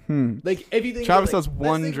thing. Like if you think Travis like, has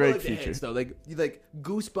one let's think Drake about, like, the feature. hits, though, like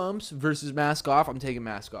Goosebumps versus Mask Off. I'm taking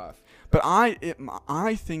Mask Off. But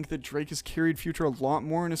I think that Drake has carried Future a lot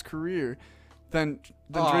more in his career than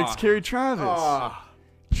Drake's carried Travis.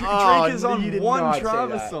 Drake is on one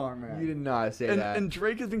Travis song, man. You did not say that. And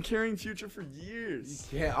Drake has been carrying Future for years.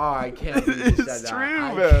 I can't believe you It's said that. true,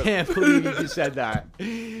 I man. can't believe you just said that.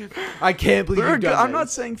 I can't believe you done I'm not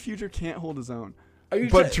this. saying Future can't hold his own. Are you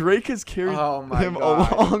But sa- Drake has carried Oh my him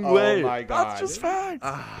God. a long Oh way. my God. That's just facts.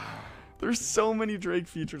 There's so many Drake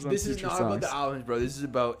features on This Future is not songs. about the albums, bro. This is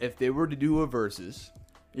about if they were to do a versus,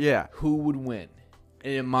 Yeah. who would win?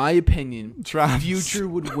 And in my opinion, Travis. Future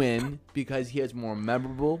would win because he has more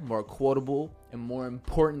memorable, more quotable, and more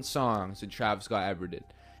important songs than Travis Scott ever did.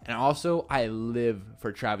 And also, I live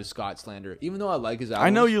for Travis Scott slander. Even though I like his albums. I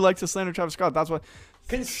know you like to slander Travis Scott. That's why.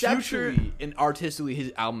 Conceptually and artistically,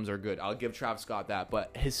 his albums are good. I'll give Travis Scott that.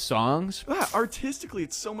 But his songs, Artistically,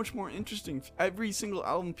 it's so much more interesting. Every single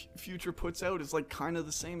album Future puts out is like kind of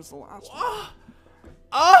the same as the last one.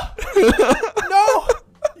 no,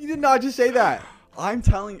 you did not just say that. I'm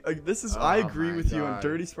telling this is I Oh agree my with you. And God.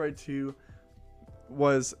 Dirty Sprite 2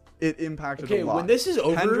 was it impacted Okay, a lot. when this is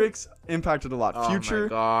over, Hendrix impacted a lot. Oh my Future,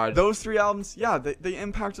 God. those 3 albums, yeah, they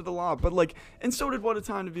impacted a lot. But like, and so did What a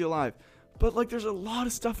Time to Be Alive. But like, there's a lot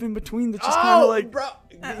of stuff in between that's just kind of like. bro,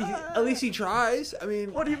 at least he tries. I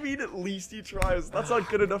mean, What do you mean? At least he tries. That's not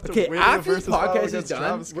good enough to okay, win after a this versus battle podcast is against done,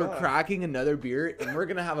 Travis we're Scott. cracking another beer and we're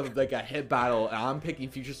gonna have a hit battle. And I'm picking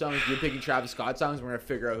Future songs, you're picking Travis Scott songs. And we're gonna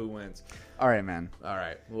figure out who wins. All right, man. All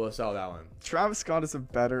right, we'll sell that one. Travis Scott is a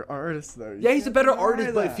better artist, though. You Yeah, he's a can't better deny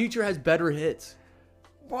artist, but that. Future has better hits.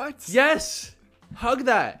 What? Yes, hug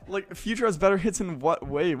that. Like, Future has better hits in what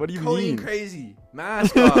way? What do you Codeine mean? crazy.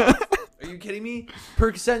 Mask off. Are you kidding me?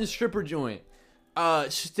 Percocet and stripper joint.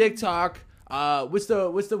 Stick talk. What's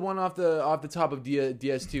the one off the top of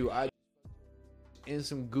DS2? And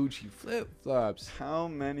some Gucci flip flops. How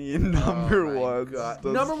many number ones? does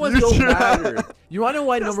Number ones don't Future matter. have? You wanna know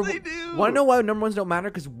why Yes, number they do. Wanna know why number ones don't matter?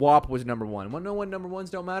 Because WAP was number one. Wanna know why number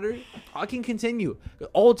ones don't matter? I can continue.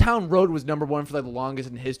 Old Town Road was number one for like the longest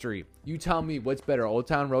in history. You tell me what's better, Old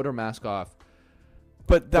Town Road or Mask Off?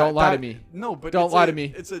 But Don't lie to me. No, but Don't it's lie to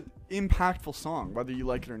me. It's an impactful song, whether you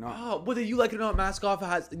like it or not. Oh, whether you like it or not, Mask Off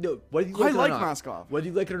has no. Whether you like I it or like not, Mask Off. Whether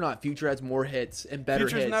you like it or not, Future has more hits and better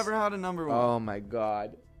Future's hits. never had a number one. Oh my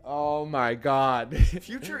god. Oh my god.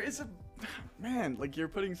 Future is a man. Like you're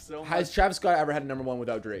putting so Has much. Travis Scott ever had a number one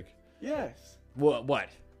without Drake? Yes. What?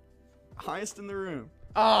 Highest in the room.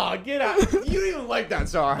 Oh, get out! You don't even like that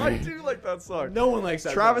song. I do like that song. No one likes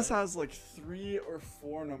that. Travis song. has like 3 or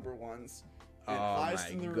 4 number ones. And Oh highest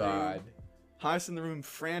my in the god. room. Highest in the room.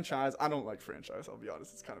 Franchise. I don't like Franchise. I'll be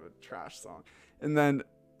honest. It's kind of a trash song. And then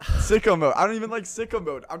Sicko Mode. I don't even like Sicko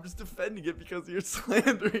Mode. I'm just defending it because you're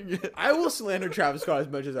slandering it. I will slander Travis Scott as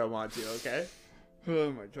much as I want to. Okay.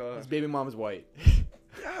 Oh my god. His baby mom is white.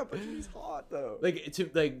 Yeah, but he's hot though.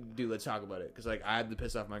 Dude, let's talk about it because like I had to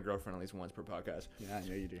piss off my girlfriend at least once per podcast. Yeah, I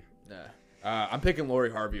know you do. Nah. I'm picking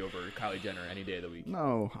Lori Harvey over Kylie Jenner any day of the week.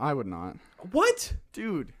 No, I would not. What?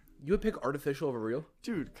 Dude, You would pick artificial over real?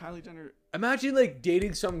 Kylie Jenner. Imagine like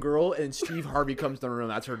dating some girl and Steve Harvey comes to the room.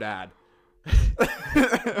 That's her dad.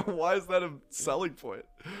 Why is that a selling point?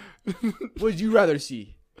 What would you rather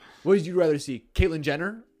see? Caitlyn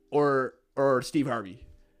Jenner or Steve Harvey?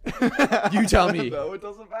 You tell me. No, it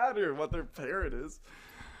doesn't matter what their parent is.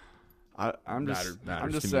 I'm just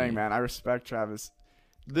Matters to saying, me. man. I respect Travis.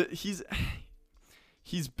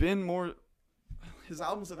 He's been more. His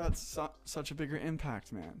albums have had such a bigger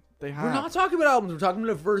impact, man. They have. We're not talking about albums. We're talking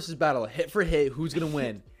about a versus battle, hit for hit. Who's gonna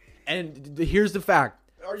win? And here's the fact.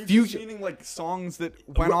 Are you Future- just meaning like songs that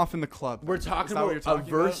went off in the club? We're Is talking that what about you're a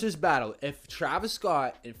talking about? versus battle. If Travis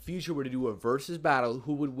Scott and Future were to do a versus battle,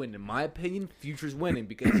 who would win? In my opinion, Future's winning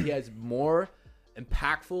because he has more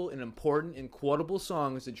impactful and important and quotable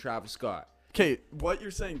songs than Travis Scott. Okay, what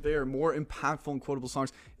you're saying they are more impactful and quotable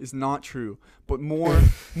songs is not true. But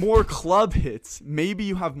more club hits. Maybe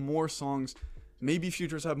you have more songs. Maybe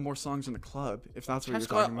Futures have more songs in the club. If that's what Travis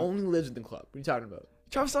you're talking Scott about. only lives in the club. What are you talking about?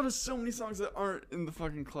 Travis Scott has so many songs that aren't in the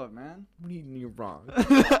fucking club, man. What do you mean you're wrong?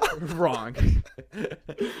 You're wrong.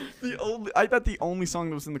 I bet the only song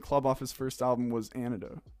that was in the club off his first album was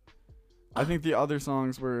Antidote. I think the other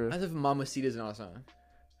songs were. As if Mamacita's not a song.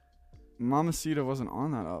 Mamacita wasn't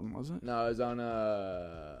on that album, was it? No, it was on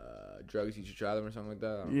Drugs You Should Try Them or something like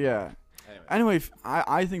that. I don't know. Yeah. Anyway. Anyway,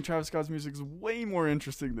 I think Travis Scott's music is way more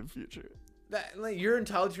interesting than Future. You're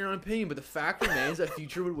entitled to your own opinion, but the fact remains that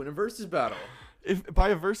Future would win a versus battle. If by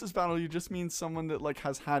a versus battle you just mean someone that like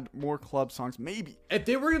has had more club songs, maybe. If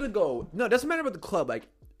they were gonna go, no, it doesn't matter about the club. Like,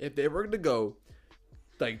 if they were gonna go,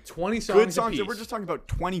 like 20 songs. Good songs. apiece, If we're just talking about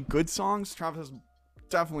 20 good songs, Travis has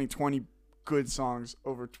definitely 20 good songs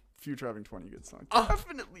over Future having 20 good songs.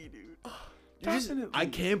 Definitely, dude. Definitely. I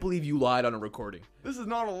can't believe you lied on a recording. This is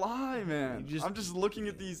not a lie, man. You just- I'm just looking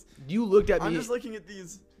at these. You looked at I'm me just looking at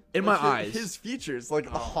these. in like, my eyes. His features, like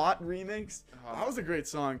the Hot remix. That was a great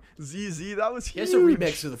song. ZZ, that was huge. Yes, a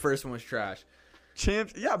remix, so the first one was trash.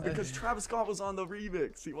 Champ, yeah, because Travis Scott was on the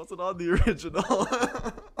remix. He wasn't on the original.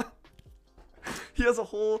 He has a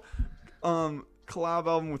whole collab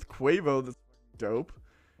album with Quavo that's dope.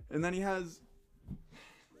 And then he has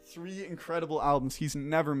 3 incredible albums. He's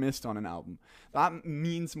never missed on an album. That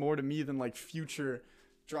means more to me than like Future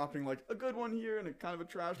dropping like a good one here and a kind of a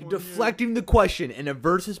trash one Deflecting the question in a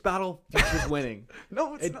versus battle, Future's winning. here.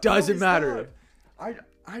 No, it's It not, doesn't he's matter. not.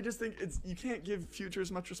 I just think you can't give Future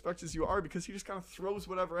as much respect as you are because he just kind of throws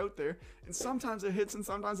whatever out there and sometimes it hits and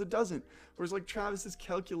sometimes it doesn't. Whereas like Travis is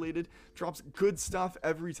calculated, drops good stuff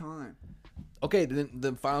every time. Okay, then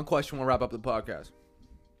the final question will wrap up the podcast.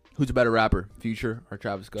 Who's a better rapper, Future or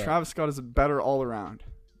Travis Scott? Travis Scott is a better all around.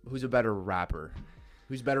 Who's a better rapper?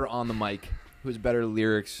 Who's better on the mic? Who's better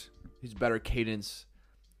lyrics? Who's better cadence?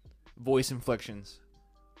 Voice inflections?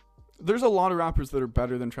 There's a lot of rappers that are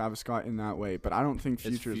better than Travis Scott in that way, but I don't think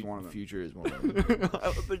Future is one of them. Future is one of them. I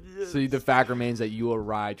don't think he is. So the fact remains that you will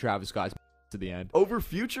ride Travis Scott to the end. Over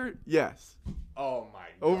Future? Yes. Oh my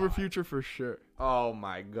god. Over Future for sure. Oh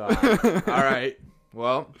my god. All right.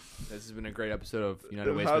 Well, this has been a great episode of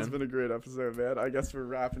United It has Wasteman. been a great episode, man. I guess we're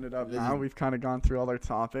wrapping it up This now. is- We've kind of gone through all our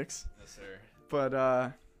topics. Yes,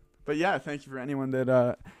 sir. But yeah, thank you for anyone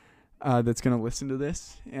that that's gonna listen to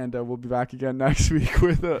this, and we'll be back again next week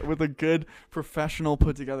with a good professional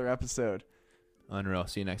put together episode. Unreal.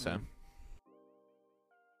 See you next time.